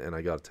t-shirt in, and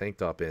I got a tank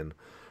top in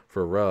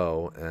for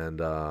Roe, and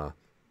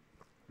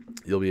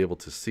you'll be able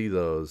to see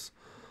those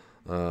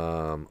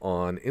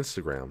on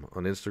Instagram.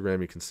 On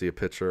Instagram, you can see a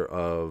picture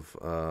of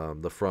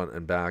the front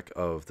and back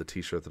of the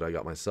t-shirt that I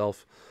got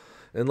myself.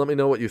 And let me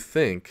know what you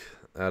think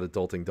at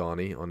Adulting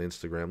Donnie on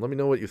Instagram. Let me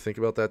know what you think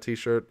about that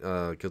t-shirt,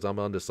 because I'm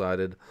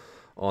undecided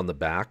on the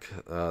back.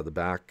 The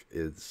back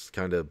is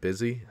kind of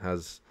busy,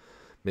 has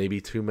maybe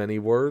too many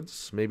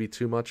words, maybe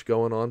too much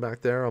going on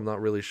back there. I'm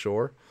not really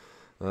sure.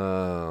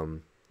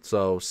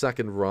 So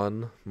second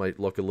run might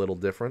look a little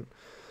different.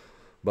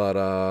 But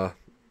I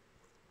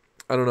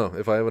don't know.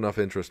 If I have enough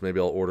interest, maybe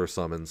I'll order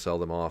some and sell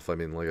them off. I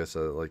mean, like I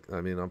said,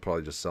 I'll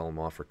probably just sell them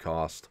off for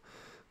cost.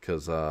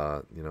 Because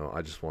I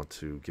just want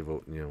to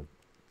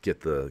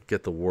get the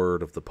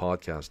word of the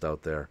podcast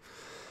out there.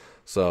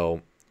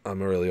 So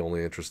I'm really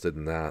only interested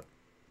in that.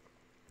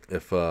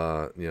 If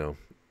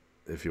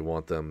if you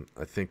want them,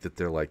 I think that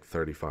they're like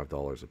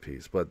 $35 a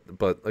piece. But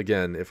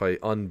again, if I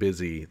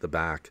unbusy the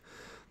back,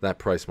 that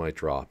price might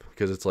drop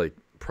because it's like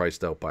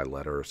priced out by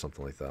letter or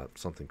something like that,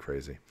 something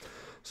crazy.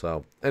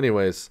 So,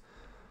 anyways.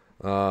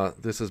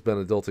 This has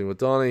been Adulting with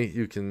Donnie.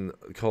 You can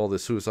call the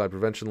suicide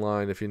prevention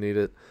line if you need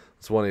it.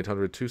 It's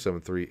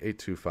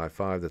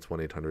 1-800-273-8255. That's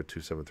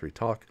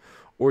 1-800-273-TALK.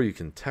 Or you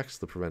can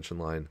text the prevention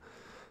line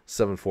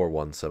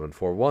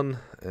 741-741.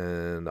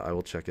 And I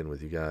will check in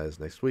with you guys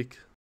next week.